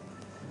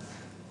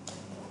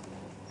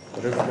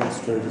रेफरेंस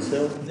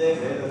 27 देख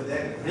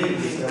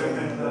रेफरेंस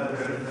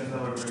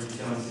नंबर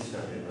 27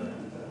 किसका पेपर है?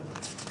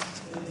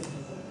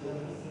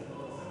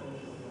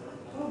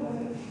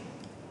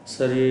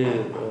 सर ये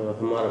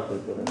हमारा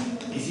पेपर है।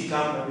 किसी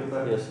काम का पेपर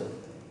है? Yes sir.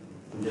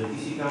 जब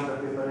किसी काम का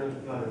पेपर है तो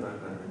क्यों रेफर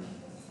कर रहे हैं?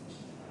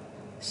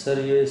 सर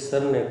ये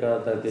सर ने कहा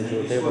था कि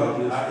जो टेबल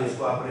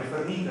इसको आप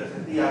रेफर नहीं कर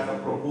सकते, ये आपका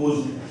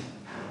प्रपोज्ड है।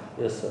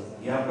 Yes sir.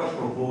 ये आपका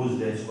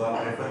प्रपोज्ड है, इसको आप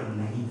रेफर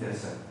नहीं कर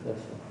सकते। Yes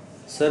sir.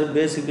 सर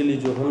बेसिकली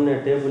जो हमने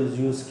टेबल्स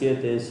यूज़ किए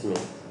थे इसमें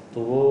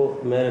तो वो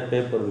मेरे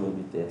पेपर में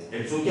भी थे।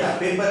 क्योंकि आप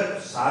पेपर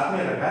साथ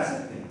में लगा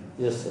सकते हैं।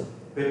 Yes sir.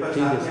 पेपर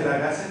ठीक है साथ में सर।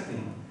 लगा सकते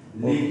हैं,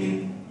 लेकिन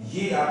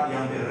ये आप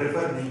यहाँ पे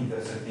रेफर नहीं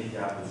कर सकते कि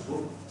आप उसको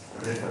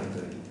रेफर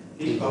करें।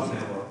 ठीक आपने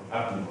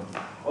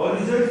और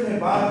रिजल्ट में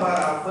बार बार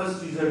आप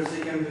फर्स्ट रिजल्ट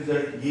सेकंड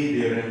रिजल्ट ये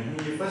दे रहे हैं।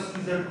 ये फर्स्ट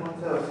रिजल्ट कौन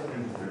सा और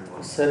सेकंड रिजल्ट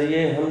कौन सा? सर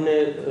ये हमने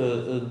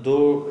दो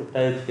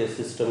टाइप के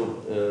सिस्टम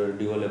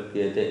डेवलप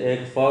किए थे,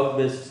 एक फॉग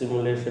बेस्ड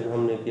सिमुलेशन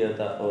हमने किया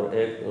था और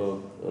एक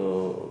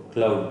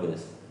क्लाउड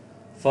बेस्ड।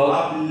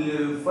 आप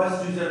फर्स्ट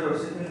रिजल्ट और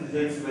सेकंड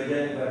रिजल्ट की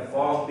बजाय अगर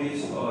फॉग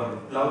बेस्ड और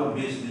क्लाउड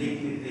बेस्ड लिख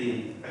लेते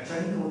अच्छा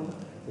नहीं होता?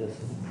 Yes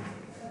sir.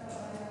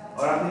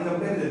 और आपने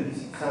कंपैरिजन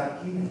किसी के साथ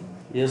की नहीं?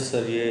 Yes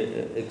sir. ये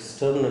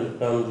एक्सटर्नल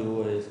काम जो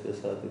हुआ है इसके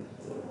साथ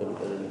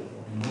कंपैरिजन।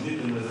 मुझे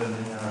तो नजर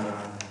नहीं आ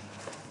रहा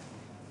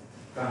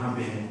कहाँ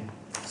पे है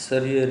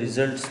सर ये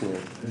रिजल्ट्स में।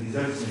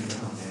 रिजल्ट्स में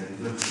कहाँ पे है?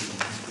 रिजल्ट्स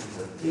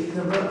एक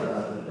नंबर बता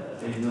दो।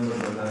 एक नंबर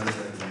बता दे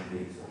सकते हैं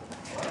देख सकते।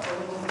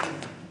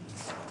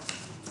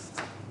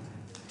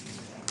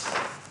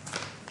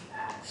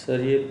 सर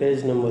ये पेज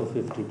नंबर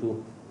 52।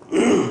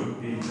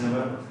 पेज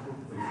नंबर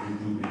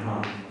 52 पे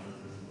हाँ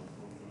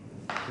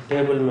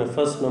टेबल में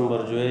फर्स्ट नंबर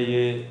जो है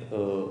ये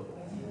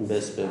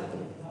बेस्ट पेपर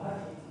है।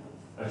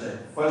 अच्छा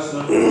फर्स्ट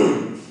नंबर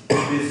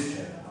बेस्ट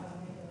है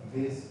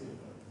बेस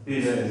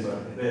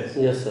बेस्ट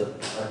यस सर।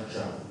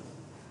 अच्छा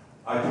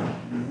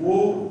वो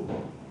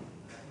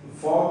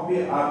फॉग पे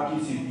आपकी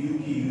सीपीयू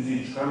की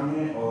यूजेज कम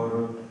है और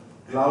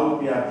क्लाउड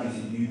पे आपकी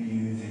सीपीयू की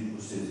यूजेज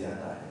उससे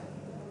ज्यादा है।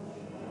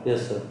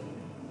 Yes sir.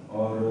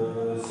 और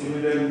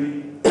सिमिलरली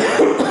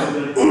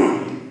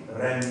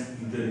रैम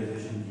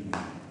यूटिलाइजेशन की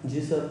भी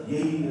जी सर।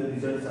 यही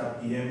रिजल्ट्स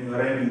आपकी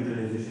रैम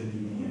यूटिलाइजेशन की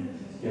भी हैं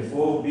कि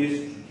फॉग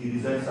बेस्ड की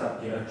रिजल्ट्स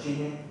आपके अच्छे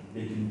हैं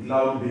लेकिन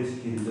क्लाउड बेस्ड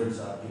की रिजल्ट्स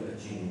आपके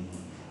अच्छे नहीं हैं।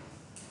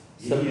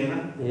 यही है ना?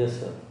 Yes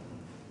sir.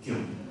 क्यों?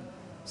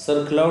 सर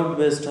क्लाउड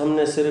बेस्ड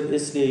हमने सिर्फ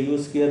इसलिए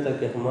यूज़ किया था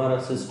कि हमारा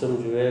सिस्टम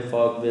जो है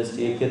फॉग बेस्ड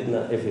ये कितना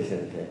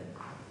एफिशिएंट है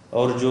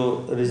और जो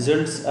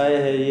रिजल्ट्स आए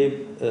हैं ये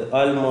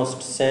ऑलमोस्ट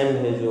सेम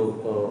है जो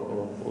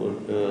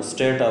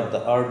स्टेट ऑफ द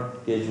आर्ट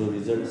के जो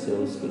रिजल्ट्स है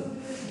उसके।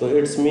 तो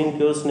इट्स मीन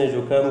कि उसने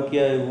जो काम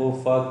किया है वो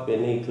फॉग पे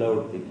नहीं क्लाउड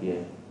पे किया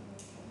है।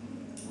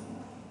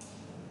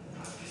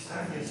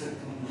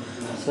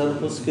 सर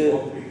उसके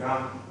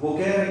वो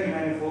कह रहे हैं कि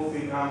मैंने फॉग पे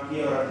काम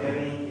किया और आप कह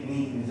रहे हैं कि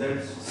नहीं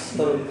रिजल्ट्स।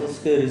 सर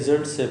उसके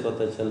रिजल्ट से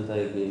पता चलता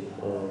है कि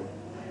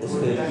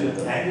उसके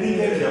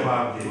टेक्निकल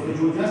जवाब दे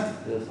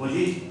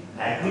मुझे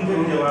टेक्निकल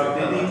जवाब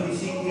दे दें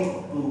किसी के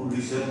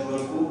रिसर्च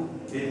वर्क को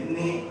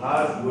इतने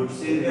हार्ड वर्ड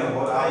से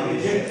और आप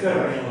रिजेक्ट कर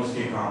रहे हैं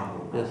उसके काम को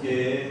कि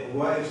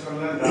वो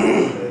एक्सटर्नल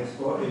डाटा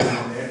को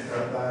एलिमिनेट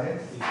करता है।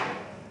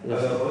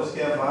 अगर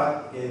उसके बाद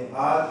के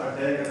बाद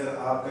अटैक अगर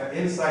आपका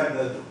इनसाइड द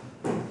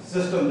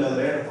सिस्टम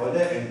जनरेट हो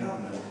जाए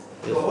इंटरनल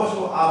तो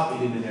उसको आप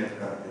एलिमिनेट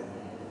करते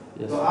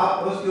हैं। तो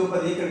आप उसके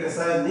ऊपर ये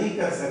क्रिटिसाइज नहीं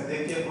कर सकते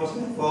कि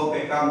उसने फॉग पे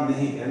काम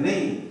नहीं किया,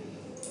 नहीं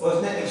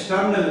उसने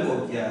एक्सटर्नल को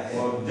किया है।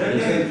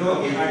 लेकिन जो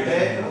कि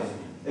अटैक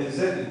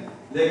एग्जैक्टली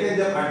लेकिन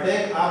जब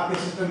अटैक आपके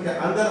सिस्टम के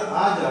अंदर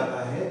आ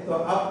जाता है तो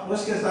अब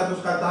उसके साथ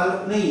उसका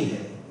ताल्लुक नहीं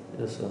है।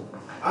 Yes sir.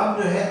 अब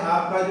जो है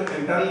आपका जो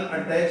इंटरनल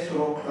अटैक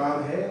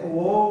काम है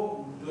वो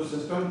जो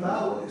सिस्टम था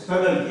वो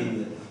एक्सटर्नल के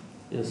लिए था।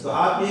 यस तो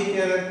आप ये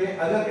कह रहे हैं कि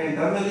अगर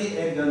इंटरनली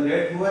एक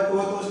जनरेट हुआ तो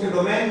वो तो उसके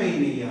डोमेन में ही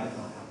नहीं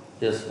आता।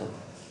 Yes sir.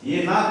 ये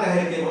ना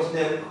कहे कि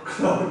उसने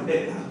क्लाउड पे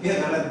ये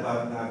गलत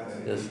बात ना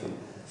करे। Yes sir.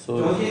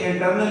 क्योंकि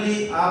इंटरनली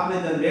आपने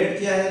जनरेट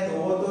किया है तो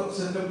वो तो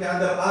सिस्टम के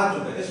अंदर आ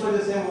चुका है, इस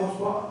वजह से वो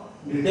उसको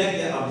डिटेक्ट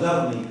या ऑब्जर्व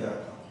नहीं कर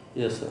रहा।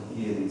 Yes sir.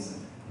 ये रीजन।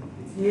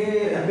 ये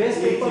बेस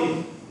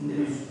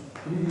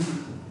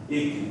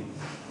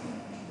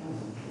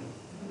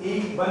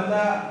एक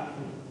बंदा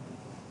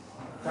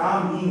काम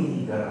ही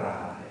नहीं कर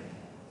रहा है,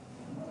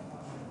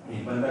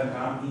 एक बंदा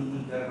काम ही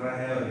नहीं कर रहा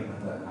है और एक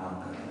बंदा काम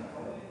कर रहा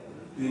है,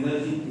 तो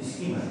एनर्जी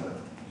किसकी मतलब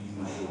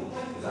यूज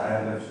जाया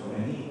लफ्ज़ में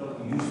नहीं,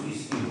 यूज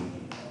किसकी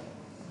होगी?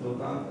 जो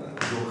काम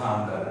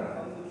कर रहा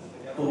है।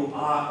 तो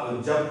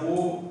जब वो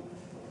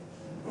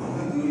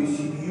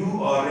सीपीयू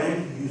और रैम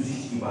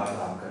यूजेज की बात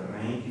आप कर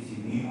रहे हैं कि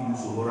सीपीयू यूज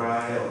हो रहा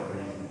है और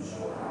रैम यूज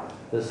हो रहा है,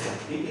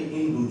 ठीक है,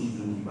 इन दो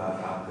चीजों की बात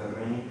आप कर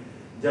रहे हैं।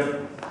 जब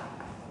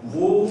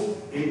वो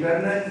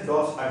इंटरनेट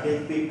डॉस अटैक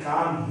पे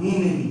काम ही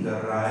नहीं कर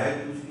रहा है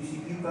तो उसकी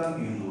सीपीयू काम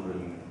यूज हो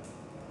रही है।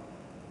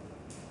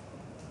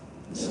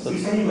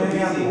 इसलिए मैंने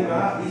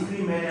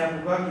आपको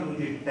कहा कि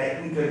मुझे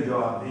टेक्निकल जो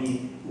आप नहीं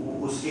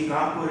उसके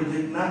काम को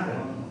रिजेक्ट ना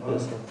करें।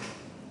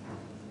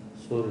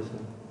 Sorry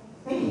sir.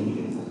 नहीं,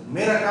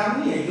 मेरा काम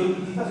नहीं है, जो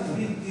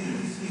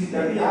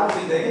आप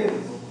देखें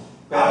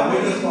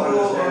पैरामीटर्स को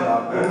अंडरस्टैंड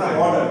आप करना,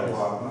 बॉर्डर को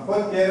आप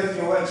खुद कह रहे हो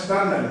कि वो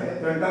एक्सटर्नल है,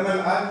 तो इंटरनल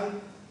आर्मी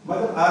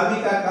मतलब आर्मी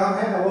का काम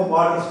है ना वो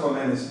बॉर्डर्स को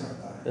मैनेज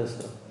करता है। Yes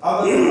sir. अब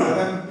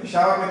अगर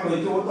पेशावर में कोई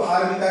तो वो तो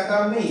आर्मी का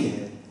काम नहीं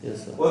है। Yes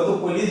sir. वो तो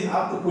पुलिस,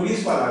 आप तो पुलिस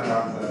वाला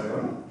काम कर रहे हो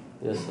ना।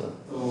 Yes sir.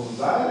 तो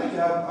जाहिर है कि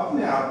आप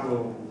अपने आप को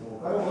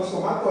करो, उसको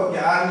मत कहो कि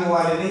आर्मी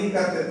वाले नहीं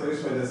करते तो इस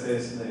वजह से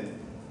इसने।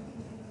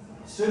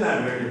 Still I'm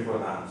waiting for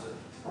the answer.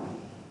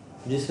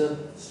 Ji sir.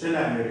 Still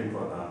I'm waiting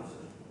for the answer.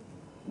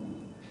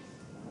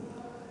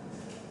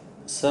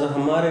 Sir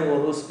हमारे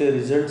और उसके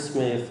रिजल्ट्स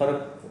में फ़र्क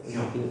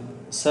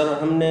सर,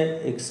 हमने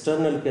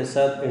एक्सटर्नल के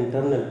साथ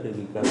इंटरनल पे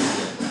भी काम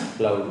किया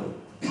क्लाउड में।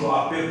 तो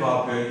आप पे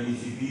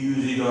सीपीयू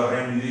यूजेज और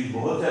रैम यूजेज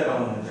बहुत ज़्यादा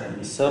होना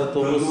चाहिए सर।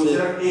 तो वो उससे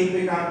सिर्फ एक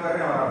पे काम कर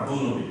रहे हैं और आप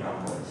दोनों पे काम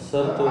कर रहे हैं।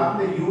 सर तो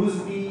आपने यूज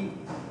भी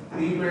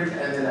प्री बिल्ट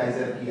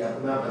एनालाइजर की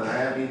अपना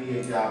बनाया भी नहीं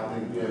है कि आपने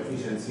जो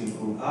एफिशिएंसी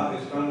इंप्रूव। आप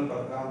एक्सटर्नल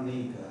पर काम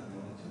नहीं कर रहे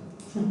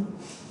हो।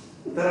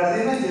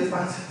 Trazendo a gente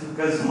para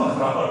caso uma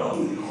prova não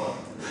igual.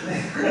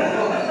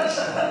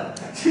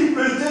 Tipo,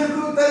 eu tenho que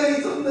contar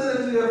isso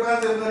onde eu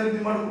faço eu quero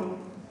de marco.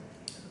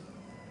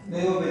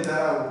 नहीं वो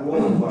बेचारा वो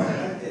हुआ है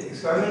ना कि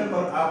एक्सटर्नल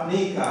पर आप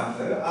नहीं काम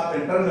कर रहे हो, आप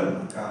इंटरनल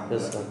पर काम कर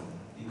रहे हो।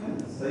 ठीक है,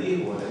 सही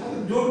बोले,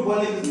 झूठ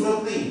बोलने की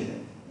जरूरत नहीं है,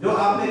 जो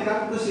आपने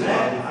काम कुछ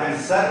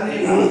सर ने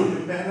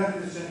पहला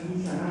क्वेश्चन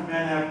पूछा ना,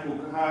 मैंने आपको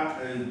कहा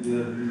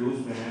रिव्यूज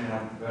में मैंने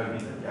आपको कहा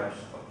कि आप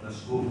अपना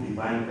स्कोप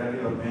डिफाइन करें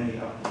और मैंने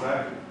आपको कहा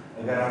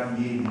अगर आप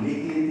ये लिख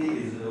लेते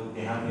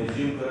कि हम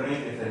एज्यूम कर रहे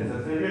हैं कि सेंसर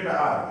से डेटा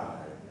आ रहा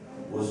है,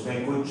 उसमें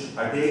कुछ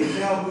अटैक्स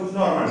हैं और कुछ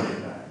नॉर्मल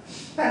डेटा है,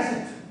 दैट्स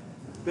इट।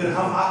 फिर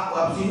हम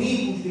आपसे नहीं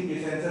पूछते कि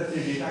सेंसर से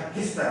डेटा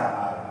किस तरह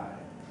आ रहा है,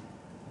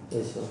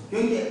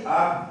 क्योंकि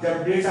आप जब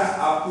डेटा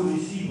आपको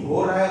रिसीव हो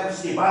रहा है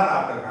उसके बाद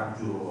आपका काम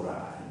शुरू हो रहा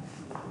है।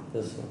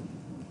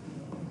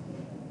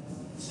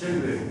 Still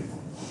waiting.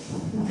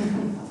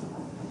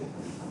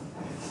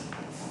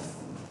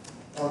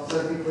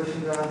 अफसर के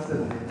क्वेश्चन का आंसर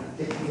देना,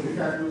 एक मिनट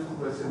आगे उसको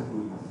क्वेश्चन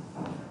पूछना,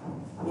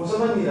 वो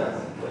समझ नहीं रहा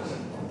क्वेश्चन।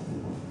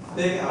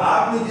 देखिए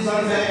आपने जिस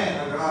में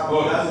अगर आप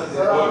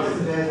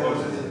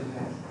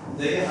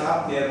देखिए आप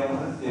कह रहे हो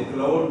ना कि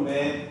क्लाउड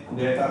में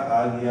डेटा आ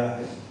गया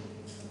है,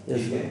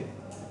 ठीक है,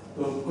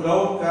 तो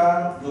क्लाउड का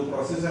जो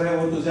प्रोसेसर है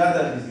वो तो ज्यादा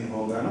बिजी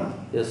होगा ना।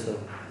 Yes sir.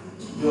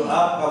 जो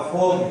आपका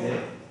फोन है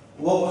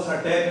वो उस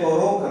अटैक को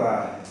रोक रहा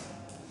है।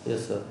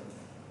 Yes sir.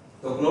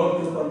 तो क्लाउड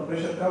के ऊपर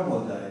प्रेशर कम हो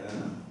जाएगा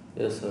ना।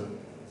 Yes sir.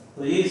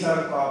 तो ये सर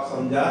को आप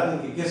समझा दें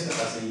कि किस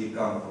तरह से ये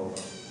काम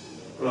होगा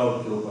क्लाउड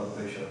के ऊपर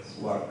प्रेशर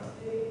वर्क।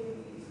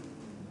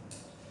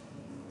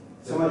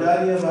 समझ आ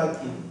रही है बात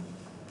की?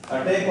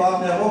 अटैक को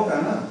आपने रोका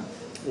ना।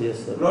 Yes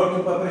sir. क्लाउड के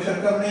ऊपर प्रेशर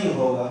कम नहीं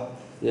होगा।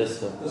 Yes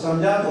sir. तो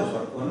समझा दो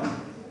सर को ना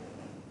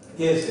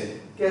कैसे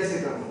कैसे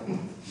करूँ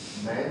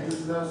मैं जो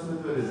सुना उसमें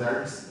तो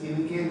रिजल्ट्स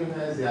इनके जो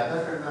है ज्यादा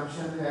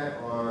कंजम्पशन है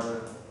और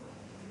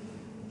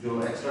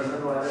जो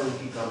एक्सटर्नल वाला है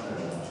उनकी कम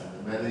कंजम्पशन है,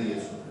 मैंने ये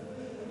सुना।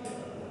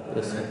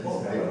 Yes sir.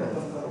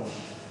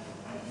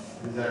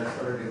 रिजल्ट्स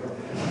पर डिपेंड।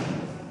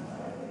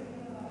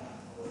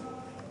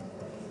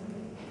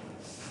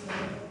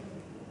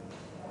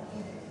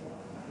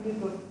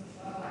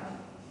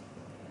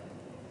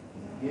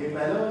 ये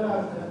पहला वाला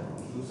आपका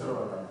दूसरा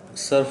वाला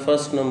सर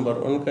फर्स्ट नंबर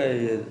उनका है,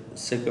 ये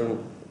सेकंड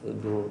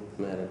दो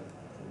मेरा।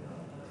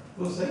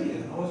 तो सही है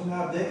ना, उसमें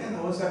आप देखें ना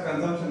उसका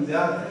कंजम्पशन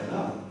ज्यादा है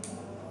ना।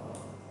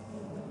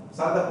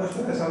 सादा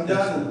क्वेश्चन है, समझा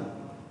दूं?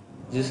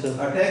 जी सर।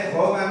 अटैक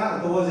होगा ना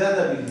तो वो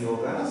ज्यादा बिजी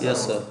होगा ना। Yes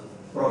sir.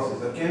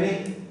 प्रोसेसर क्या नहीं।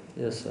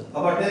 Yes sir.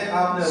 अब अटैक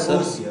आपने सर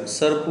रोक दिया।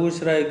 सर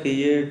पूछ रहा है कि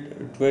ये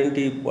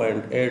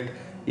 20.8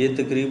 ये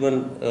तकरीबन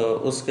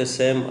उसके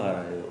सेम आ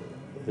रहा है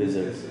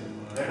रिजल्ट।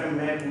 मैडम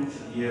मैं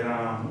पूछ ये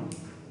रहा हूँ,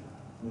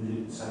 मुझे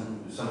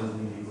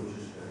समझने की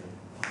कोशिश करें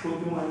तो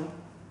क्यों आई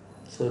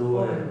सर वो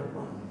है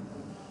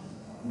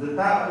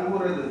data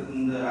ura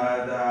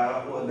da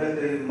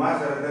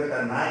master data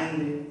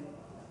 9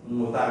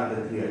 mutar da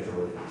 3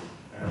 actually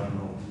I don't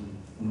know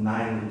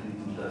 9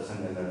 the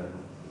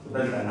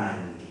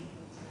 9.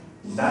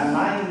 The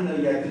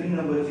 9 या 3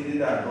 number is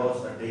the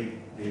advanced attack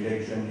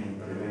detection and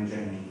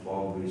prevention in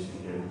fog-based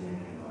intelligent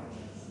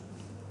environments.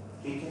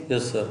 Okay?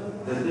 Yes, sir.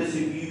 Does the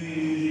CPU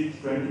use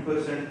it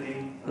 20% thing?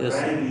 Yes,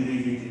 sir. RAM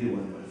usage is 1%.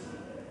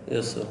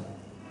 Yes, sir.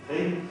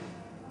 Right?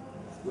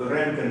 The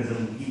RAM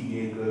consumption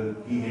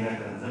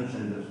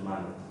does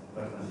not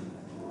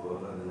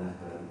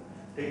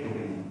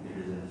technically it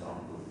doesn't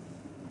sound good.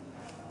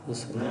 Yes,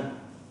 sir.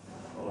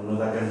 और no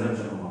that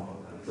consumption of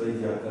so it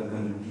is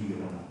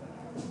consumption.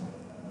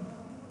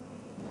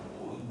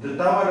 The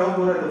tower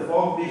over the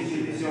fog based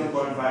is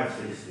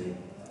 7.56.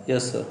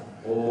 Yes, sir.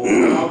 Or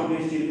cloud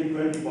based is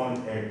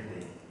 20.8.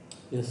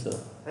 Yes, sir.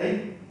 Right?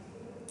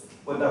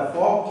 But the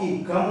fog की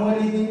कम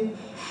वाली थी,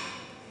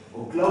 वो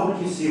cloud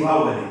की सेवा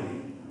वाली थी.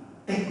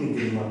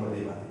 Technically मैं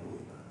पढ़े बात है.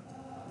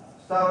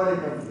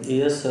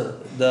 Yes, sir.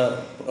 The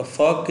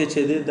fog के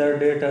चेदे the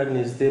data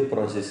needs the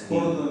process की.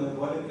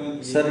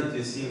 Sir.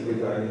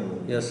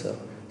 Yes, sir.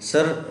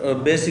 Sir,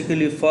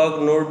 basically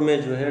fog node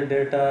में जो है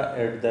data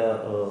at the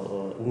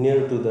near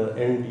to the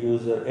end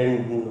user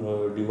end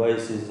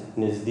devices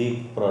नज़दीक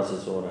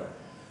process हो रहा है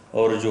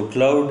और जो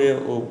cloud है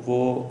वो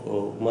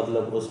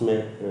मतलब उसमें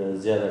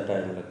ज़्यादा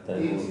time लगता है.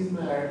 एक चीज़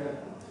मैं ऐड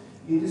करता हूँ,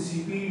 ये जो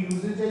CPU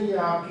यूजेज है ये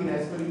आपकी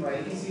Raspberry Pi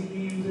की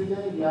CPU यूजेज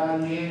है या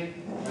ये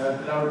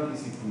cloud की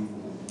CPU यूजेज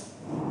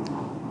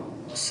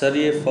है? सर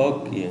ये fog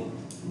की है.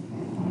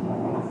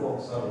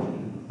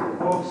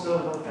 Fog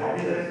server that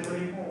is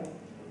Raspberry Pi.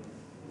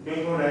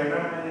 क्योंकि वो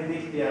डायग्राम मैंने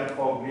देख लिया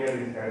fog layer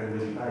is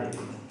Raspberry Pi.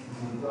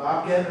 तो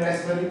आपके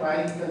Raspberry Pi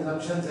की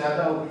कंजम्पशन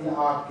ज़्यादा होगी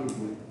आपके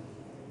लिए,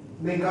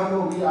 नहीं कम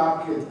होगी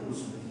आपके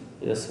उसमें.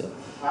 Yes, sir.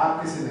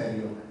 आपके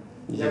सिनेरियो में.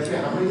 जबकि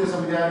हमें जो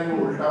समझा रहे हैं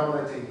वो उल्टा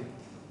होना चाहिए.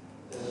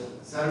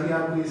 सर भी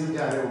आपको ये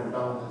समझा रहे हैं उल्टा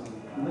होना चाहिए.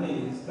 नहीं.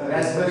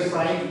 Raspberry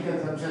Pi की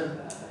कंजम्पशन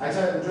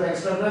अच्छा जो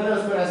एक्सटर्नल है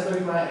उसमें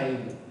Raspberry Pi है ही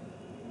नहीं.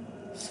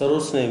 सर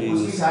उसने भी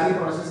उसकी सारी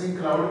प्रोसेसिंग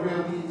क्लाउड पे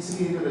होती है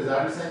इसलिए जो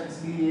रिजल्ट्स हैं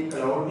इसलिए ये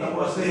क्लाउड का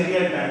उसमें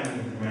रियल टाइम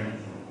इंप्लीमेंट.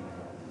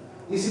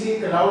 इसलिए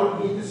क्लाउड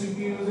की जो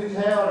सीपीयू यूजेज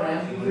है और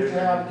रैम यूजेज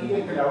है आपकी ये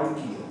क्लाउड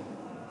की है.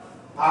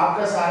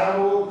 आपका सारा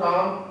वो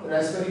काम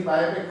Raspberry Pi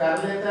पे कर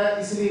लेता है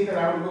इसलिए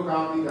क्लाउड को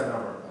काम नहीं करना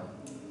पड़ता.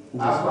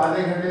 आप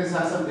आधे घंटे से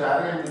समझा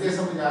रहे हैं मुझे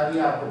समझ आ रही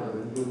है आपको पता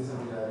नहीं जो भी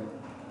समझ आ रही है.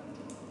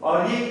 और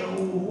ये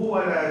वो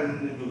वाला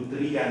जो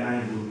 3 या 9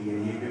 जो भी है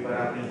ये पेपर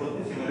आपने खुद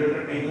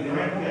सिमुलेटर पे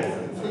इंप्लीमेंट किया है.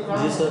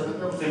 जी सर.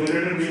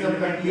 सिमुलेटर पे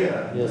इंप्लीमेंट किया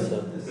है. Yes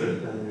sir.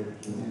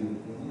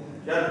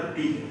 चलो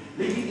ठीक है.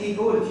 लेकिन एक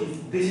और चीज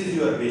this is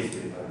your base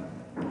paper.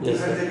 Yes,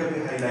 हर जगह पे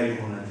हाईलाइट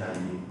होना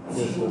चाहिए. Yes,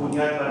 इसको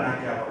बुनियाद बना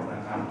के आप अपना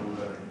काम शुरू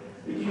करें.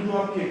 लेकिन जो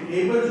आपके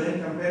टेबल्स हैं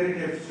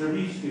कंपैरेटिव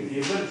स्टडीज के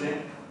टेबल्स हैं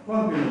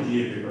वहां पे मुझे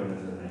ये पेपर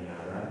नजर नहीं आ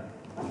रहा है.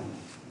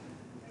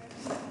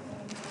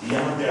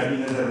 यहाँ पे अभी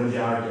नजर मुझे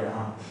आ गया.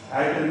 हाँ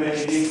टाइटल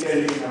मैंने देख लिया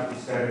लेकिन आप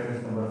इसका रेफरेंस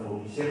नंबर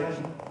 47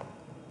 है.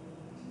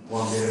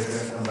 वहाँ पे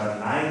रेफरेंस नंबर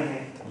 9 है.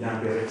 यहाँ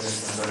पे रेफरेंस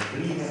नंबर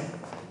 3 है.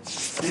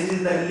 This is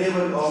the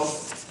level of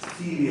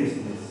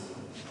seriousness.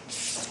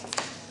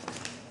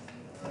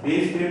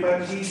 Base paper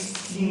की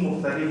 3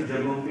 मुख्तलिफ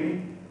जगहों पे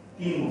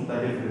 3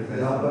 मुख्तलिफ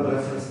यहाँ पर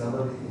रेफरेंस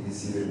नंबर ये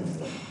सीरियल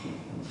नंबर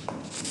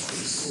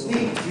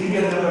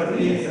सीरियल नंबर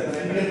 3 है.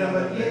 सीरियल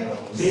नंबर ये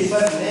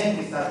पेपर नेम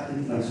के साथ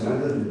 3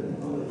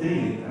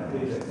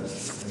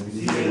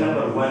 सीरियल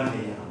नंबर 1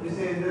 है. यहाँ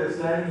इसे इधर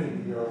स्लाइड नहीं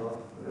दिया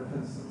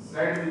रेफरेंस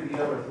स्लाइड में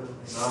दिया बस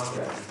नाम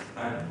क्या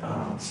है.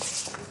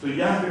 तो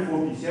यहाँ पे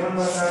 47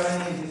 बता रहे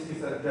हैं जिसके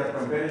साथ जब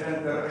कंपैरिजन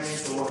कर रहे हैं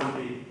तो वहाँ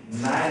पे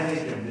 9 है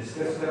जब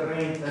डिस्कस कर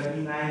रहे हैं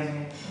 39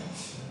 है.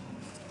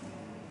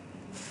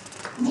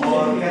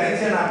 और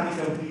करेक्शन आपने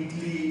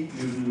कंप्लीटली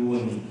वो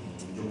नहीं की.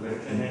 जो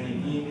करेक्शन है नहीं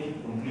की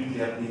कंप्लीटली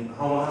आपने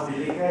हाँ वहाँ पे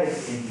लिखा है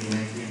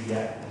इम्प्लीमेंटेड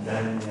या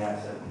डन या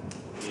सब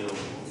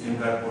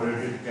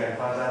इनकॉर्पोरेटेड के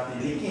अल्फाज आपने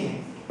लिखे हैं.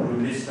 जो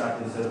लिस्ट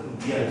आपने सर को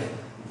दिया है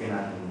यू कैन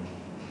नॉट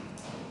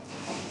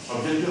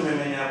ऑब्जेक्टिव में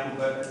मैंने आपको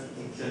कहा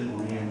एक्शन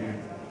ओरिएंटेड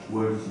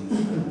वर्ड्स यूज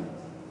करें.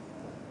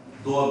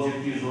 2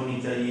 ऑब्जेक्टिव्स होनी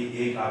चाहिए.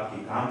 एक आपके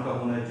काम का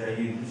होना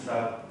चाहिए. दूसरा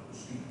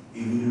उसकी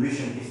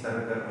इवैल्यूएशन किस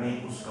तरह कर रहे हैं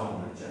उसका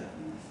होना चाहिए.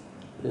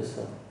 Yes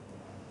sir.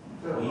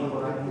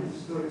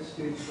 तो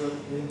स्टेज पर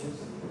चेंज हो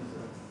सकता है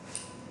सर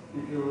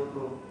क्योंकि वो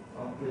तो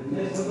आपके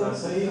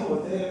सही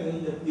होते हैं नहीं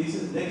जब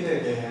पीसेस लिख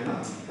लेते हैं ना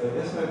तो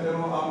इसमें फिर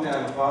वो अपने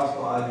अल्फाज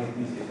को आगे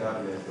पीछे कर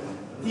लेते हैं.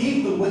 तीन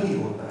तो वही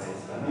होता है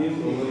इसका.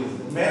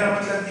 मेरा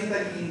मतलब ये था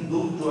कि इन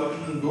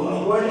दोनों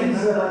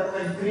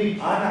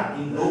आना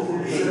इन दो को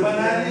ढेर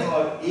बना लें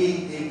और एक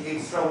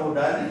एक्स्ट्रा वो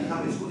डालें. हम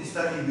इसको इस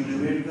तरह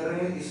इवैल्यूएट कर रहे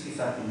हैं इसके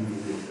साथ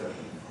इवैल्यूएट कर रहे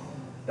हैं.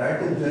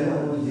 टाइटल जो है ना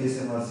वो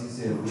जेएसएमआरसी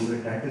से पूरे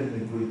टाइटल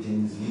में कोई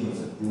चेंज नहीं हो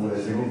सकती. वो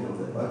ऐसे ही होता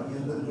है. बाकी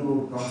अंदर जो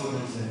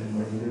कंपोनेंट्स हैं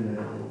मटेरियल है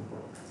वो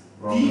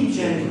 3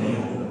 चेंज नहीं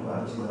होगा.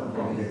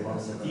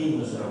 3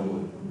 दूसरा वो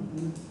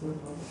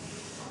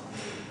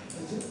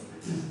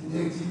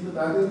एक चीज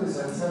बता दें कि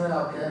सेंसर है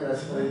आपके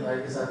Raspberry Pi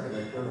के साथ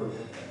कनेक्टेड होते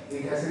हैं.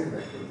 एक ऐसे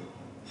connected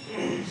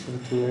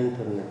through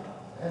internet.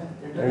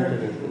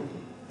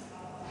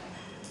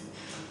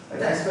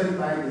 Raspberry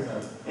Pi के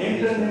साथ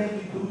इंटरनेट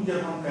के थ्रू जब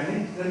हम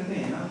कनेक्ट करते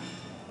हैं ना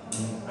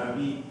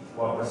अभी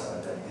वापस आ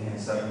जाते हैं,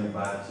 सब में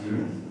बात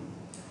छेड़ी।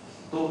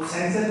 तो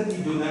सेंसर की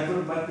जो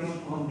नेटवर्क बातें हैं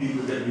उसको हम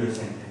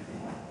WSN कहते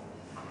हैं।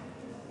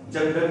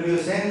 जब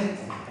WSN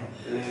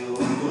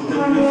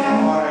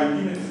और IoT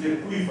में इसलिए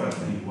कोई फर्क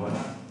नहीं हुआ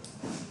ना।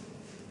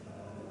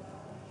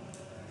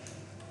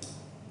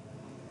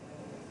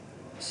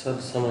 सर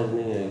समझ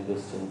नहीं आया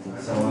क्वेश्चन।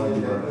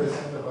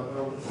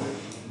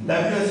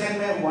 WSN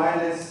में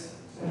वायरलेस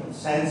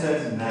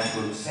सेंसर्स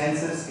नेटवर्क,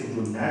 सेंसर्स के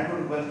जो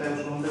नेटवर्क बनता है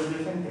उसको हम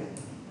WSN कहते हैं।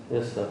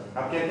 Yes sir.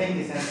 आप कहते हैं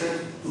कि sensor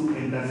through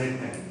internet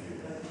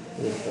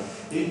connected. Yes sir.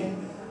 ठीक है।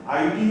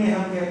 IoT में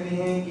हम कहते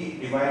हैं कि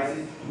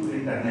डिवाइसेस थ्रू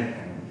इंटरनेट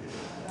कनेक्टेड।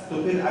 तो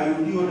फिर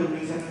IoT और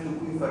WSN में तो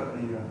कोई फर्क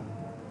नहीं रहा।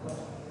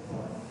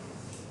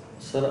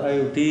 सर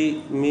IoT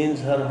मीन्स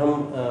हर हम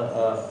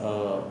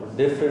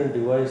डिफरेंट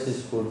डिवाइसेस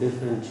को,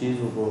 डिफरेंट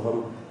चीज़ों को हम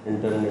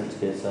इंटरनेट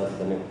के साथ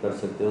कनेक्ट कर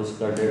सकते हैं,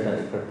 उसका डेटा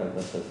इकट्ठा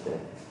कर सकते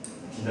हैं।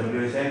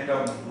 WSN का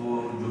वो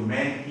जो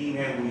मेन थीम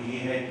है वो ये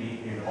है कि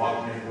एक ऑफ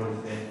नेटवर्क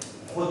से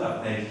खुद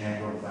अपना एक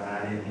नेटवर्क बना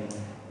लेते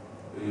हैं,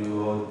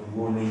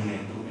 वो नहीं है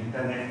तो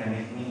इंटरनेट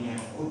कनेक्ट नहीं है,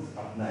 खुद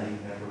अपना एक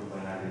नेटवर्क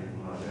बना लेते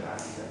हैं और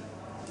आगे तक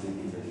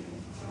लेके चलेंगे।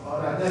 और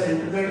अगर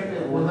इंटरनेट पे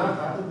होना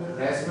था तो फिर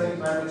रास्पबेरी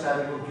पाई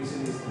बेचारे को किसी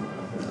ने इस्तेमाल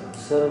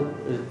सर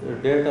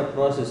डेटा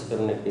प्रोसेस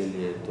करने के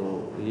लिए तो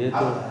ये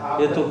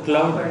तो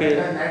क्लाउड के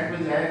नेट पे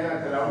जाएगा,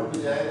 क्लाउड पे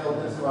जाएगा,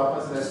 उधर से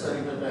वापस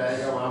रास्पबेरी पे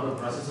आएगा, वहाँ पे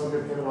प्रोसेस होकर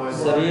फिर वहाँ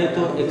सर ये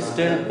तो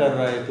एक्सटेंड कर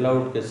रहा है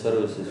क्लाउड के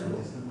सर्विसेज को।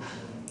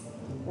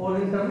 और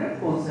इंटरनेट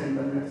कौन सा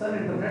इंटरनेट सर?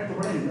 इंटरनेट तो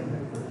बड़ा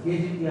इंटरनेट ये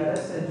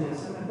GPRS है,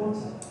 GSM है, कौन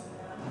सा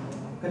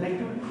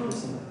कनेक्टिविटी कौन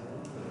सा?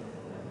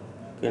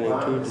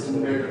 कनेक्टिविटी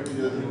सिमुलेटर की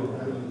जो थी वो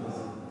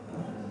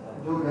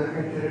जो घर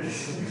के टेरिटरी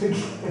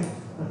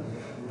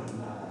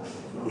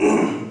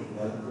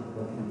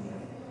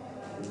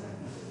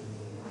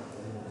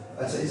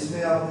अच्छा,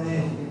 इसमें आपने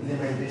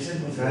इम्प्लीमेंटेशन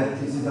में शायद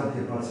किसी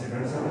आपके पास से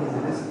कर सकते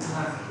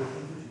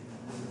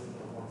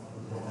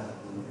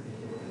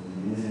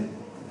ये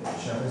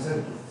शामिल सर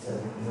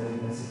मेरे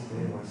मैसेज पे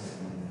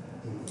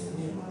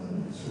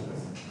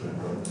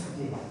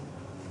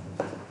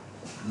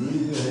ये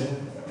जो है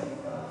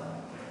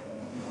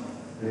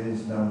पेज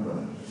नंबर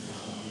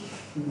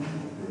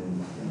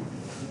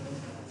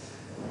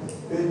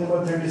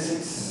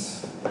 36,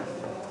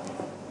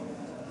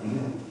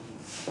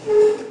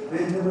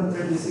 पेज नंबर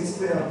 36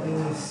 पे आपने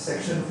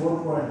सेक्शन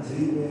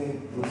 4.3 में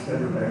उसका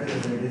जो टाइटल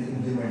है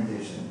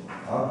इम्प्लीमेंटेशन,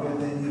 आप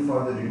कहते हैं कि for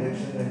the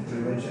detection and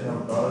prevention of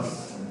loss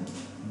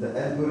the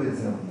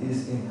algorithm is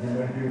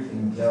implemented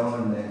in Java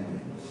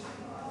language.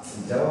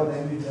 Java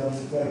language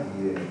आपने क्या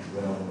किए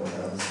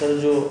सर?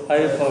 जो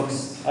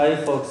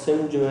iFoxim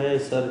जो है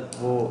सर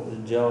वो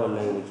जावा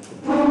लैंग्वेज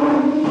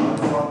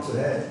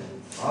है।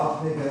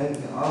 आपने कहा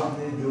कि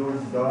आपने जो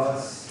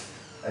डॉस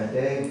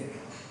अटैक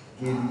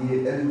के लिए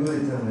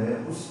एल्गोरिथम है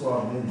उसको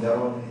आपने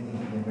जावा में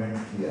इम्प्लीमेंट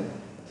किया।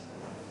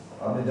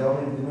 आपने जावा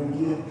में इम्प्लीमेंट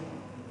किया?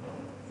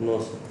 No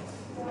sir.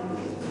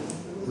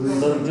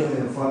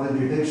 For the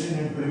detection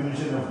and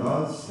prevention of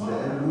loss, the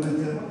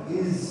algorithm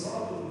is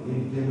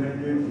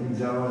implemented in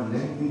Java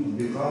language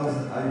because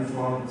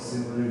iFog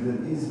simulator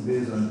is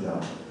based on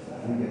Java.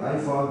 क्योंकि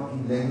iFog की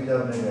लैंग्वेज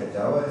आपने कहा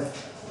Java है,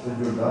 तो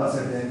जो DOS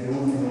अटैक है वो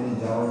भी मैंने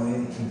Java में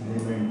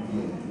इम्प्लीमेंट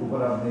किए। ऊपर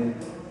आपने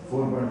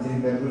 4.3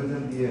 का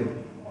एल्गोरिथम दिए,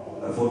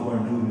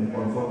 4.2 में,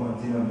 और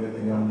 4.3 में कहते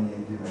हैं हमने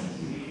इम्प्लीमेंट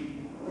किए।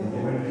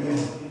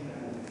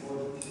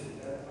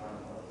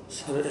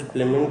 सर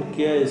इम्प्लीमेंट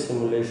किया है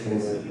सिमुलेशन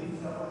में।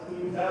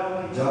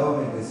 जावा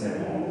में कैसे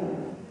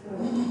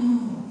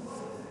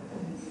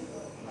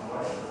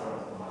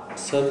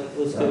सर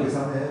उसके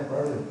सामने है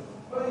पढ़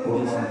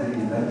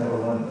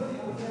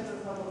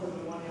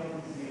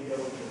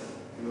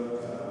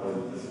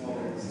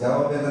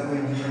जावा में अगर कोई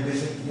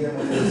इम्प्लीमेंटेशन किया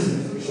मुझे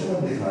सिमुलेशन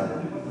दिखा दे।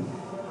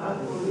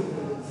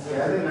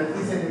 यार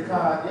गलती से लिखा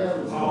आ गया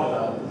उसको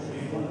बता दो।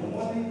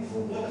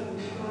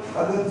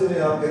 अगर तुमने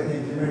आप कहते हैं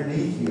इम्प्लीमेंट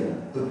नहीं किया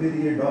तो फिर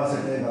ये डॉस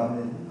अटैक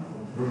आपने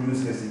प्रोड्यूस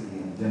कैसे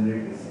किया,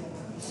 जनरेट कैसे?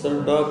 सर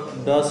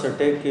डॉस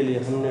अटैक के लिए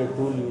हमने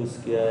टूल यूज़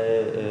किया है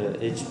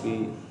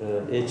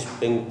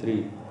HPing3,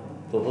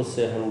 तो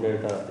उससे हम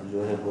डेटा जो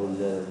है बहुत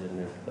ज़्यादा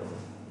जनरेट कर रहे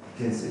हैं।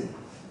 कैसे?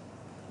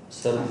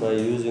 सर बाय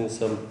यूजिंग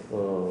सम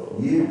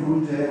ये टूल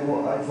जो है वो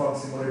iFog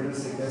सिमुलेटर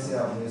से कैसे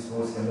आपने इसको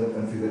उसके अंदर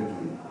कॉन्फ़िगर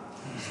किया?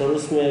 सर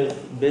उसमें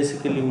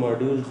बेसिकली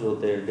मॉड्यूल्स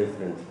होते हैं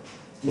डिफरेंट,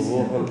 तो वो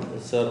हम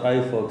सर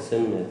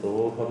iFoxim में तो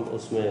वो हम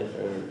उसमें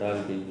डाल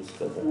के यूज़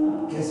कर रहे हैं।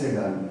 कैसे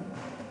डालना?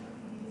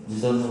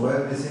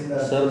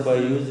 Sir by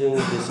using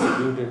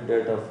distributed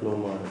data flow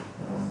model.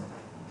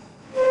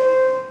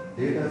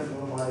 Data flow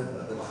model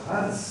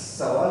हर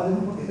सवाल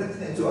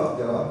जो आप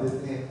जवाब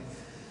देते हैं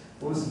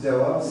उस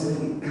जवाब से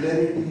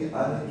क्लैरिटी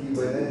आने की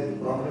बजाय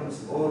प्रॉब्लम्स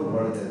और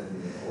बढ़ जाती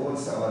है और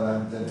सवाल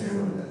जनरेट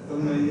हो जाते हैं।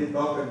 तुमने ये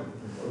टॉपिक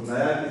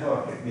नया लिखा और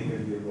टेक्निकल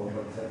भी बहुत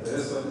अच्छा है,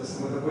 इस वजह से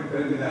मतलब कोई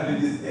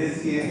टर्मिनोलॉजी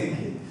ऐसी है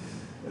कि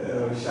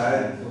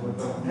शायद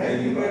मतलब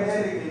टेक्निकल है,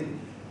 लेकिन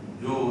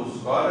जो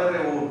स्कॉलर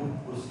है वो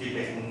उसकी जो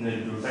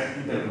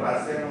टेक्निकल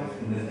क्लास है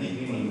उसकी नजदीक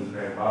ही नहीं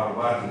उसका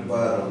बार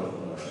बार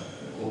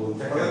वो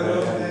चक्कर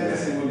में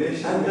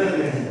सिमुलेशन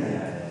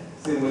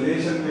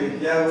सिमुलेशन में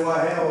क्या हुआ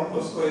है और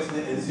उसको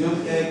इसने एज्यूम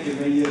किया है कि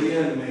मैं ये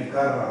रियल में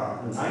कर रहा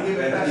हूँ आगे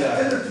बैठ गया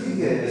चलो ठीक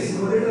है,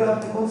 सिमुलेटर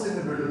आपने कौन से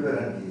कंप्यूटर पे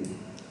रन किए?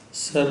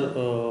 सर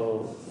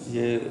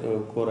ये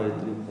कोर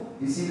i3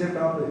 इसी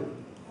लैपटॉप पे?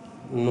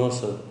 नो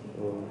सर,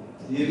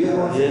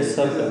 ये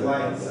सर का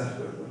लाइन सर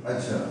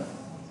अच्छा,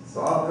 तो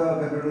आपका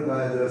कंप्यूटर कहाँ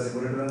है? जरा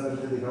सिमुलेटर रन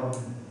करके दिखाओ।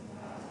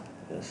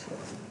 Yes sir.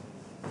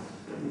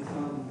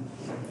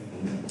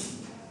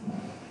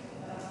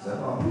 सर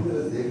आप भी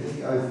जरा देख लें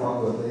कि आईफॉन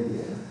होता है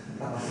क्या?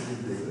 आप भी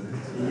देख रहे हैं।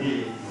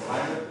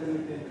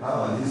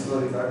 हाँ, जिसको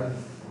रिकॉर्डिंग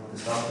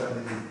स्टॉप कर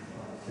देंगे,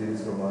 फिर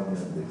इसको बाद में हम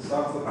देखेंगे।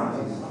 स्टॉप कर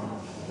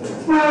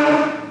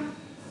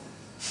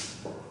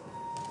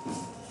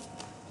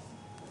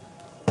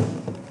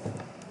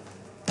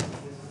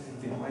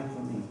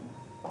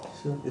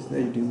इसने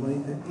यूट्यूब है?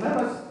 لا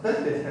بس ده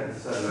اللي हाँ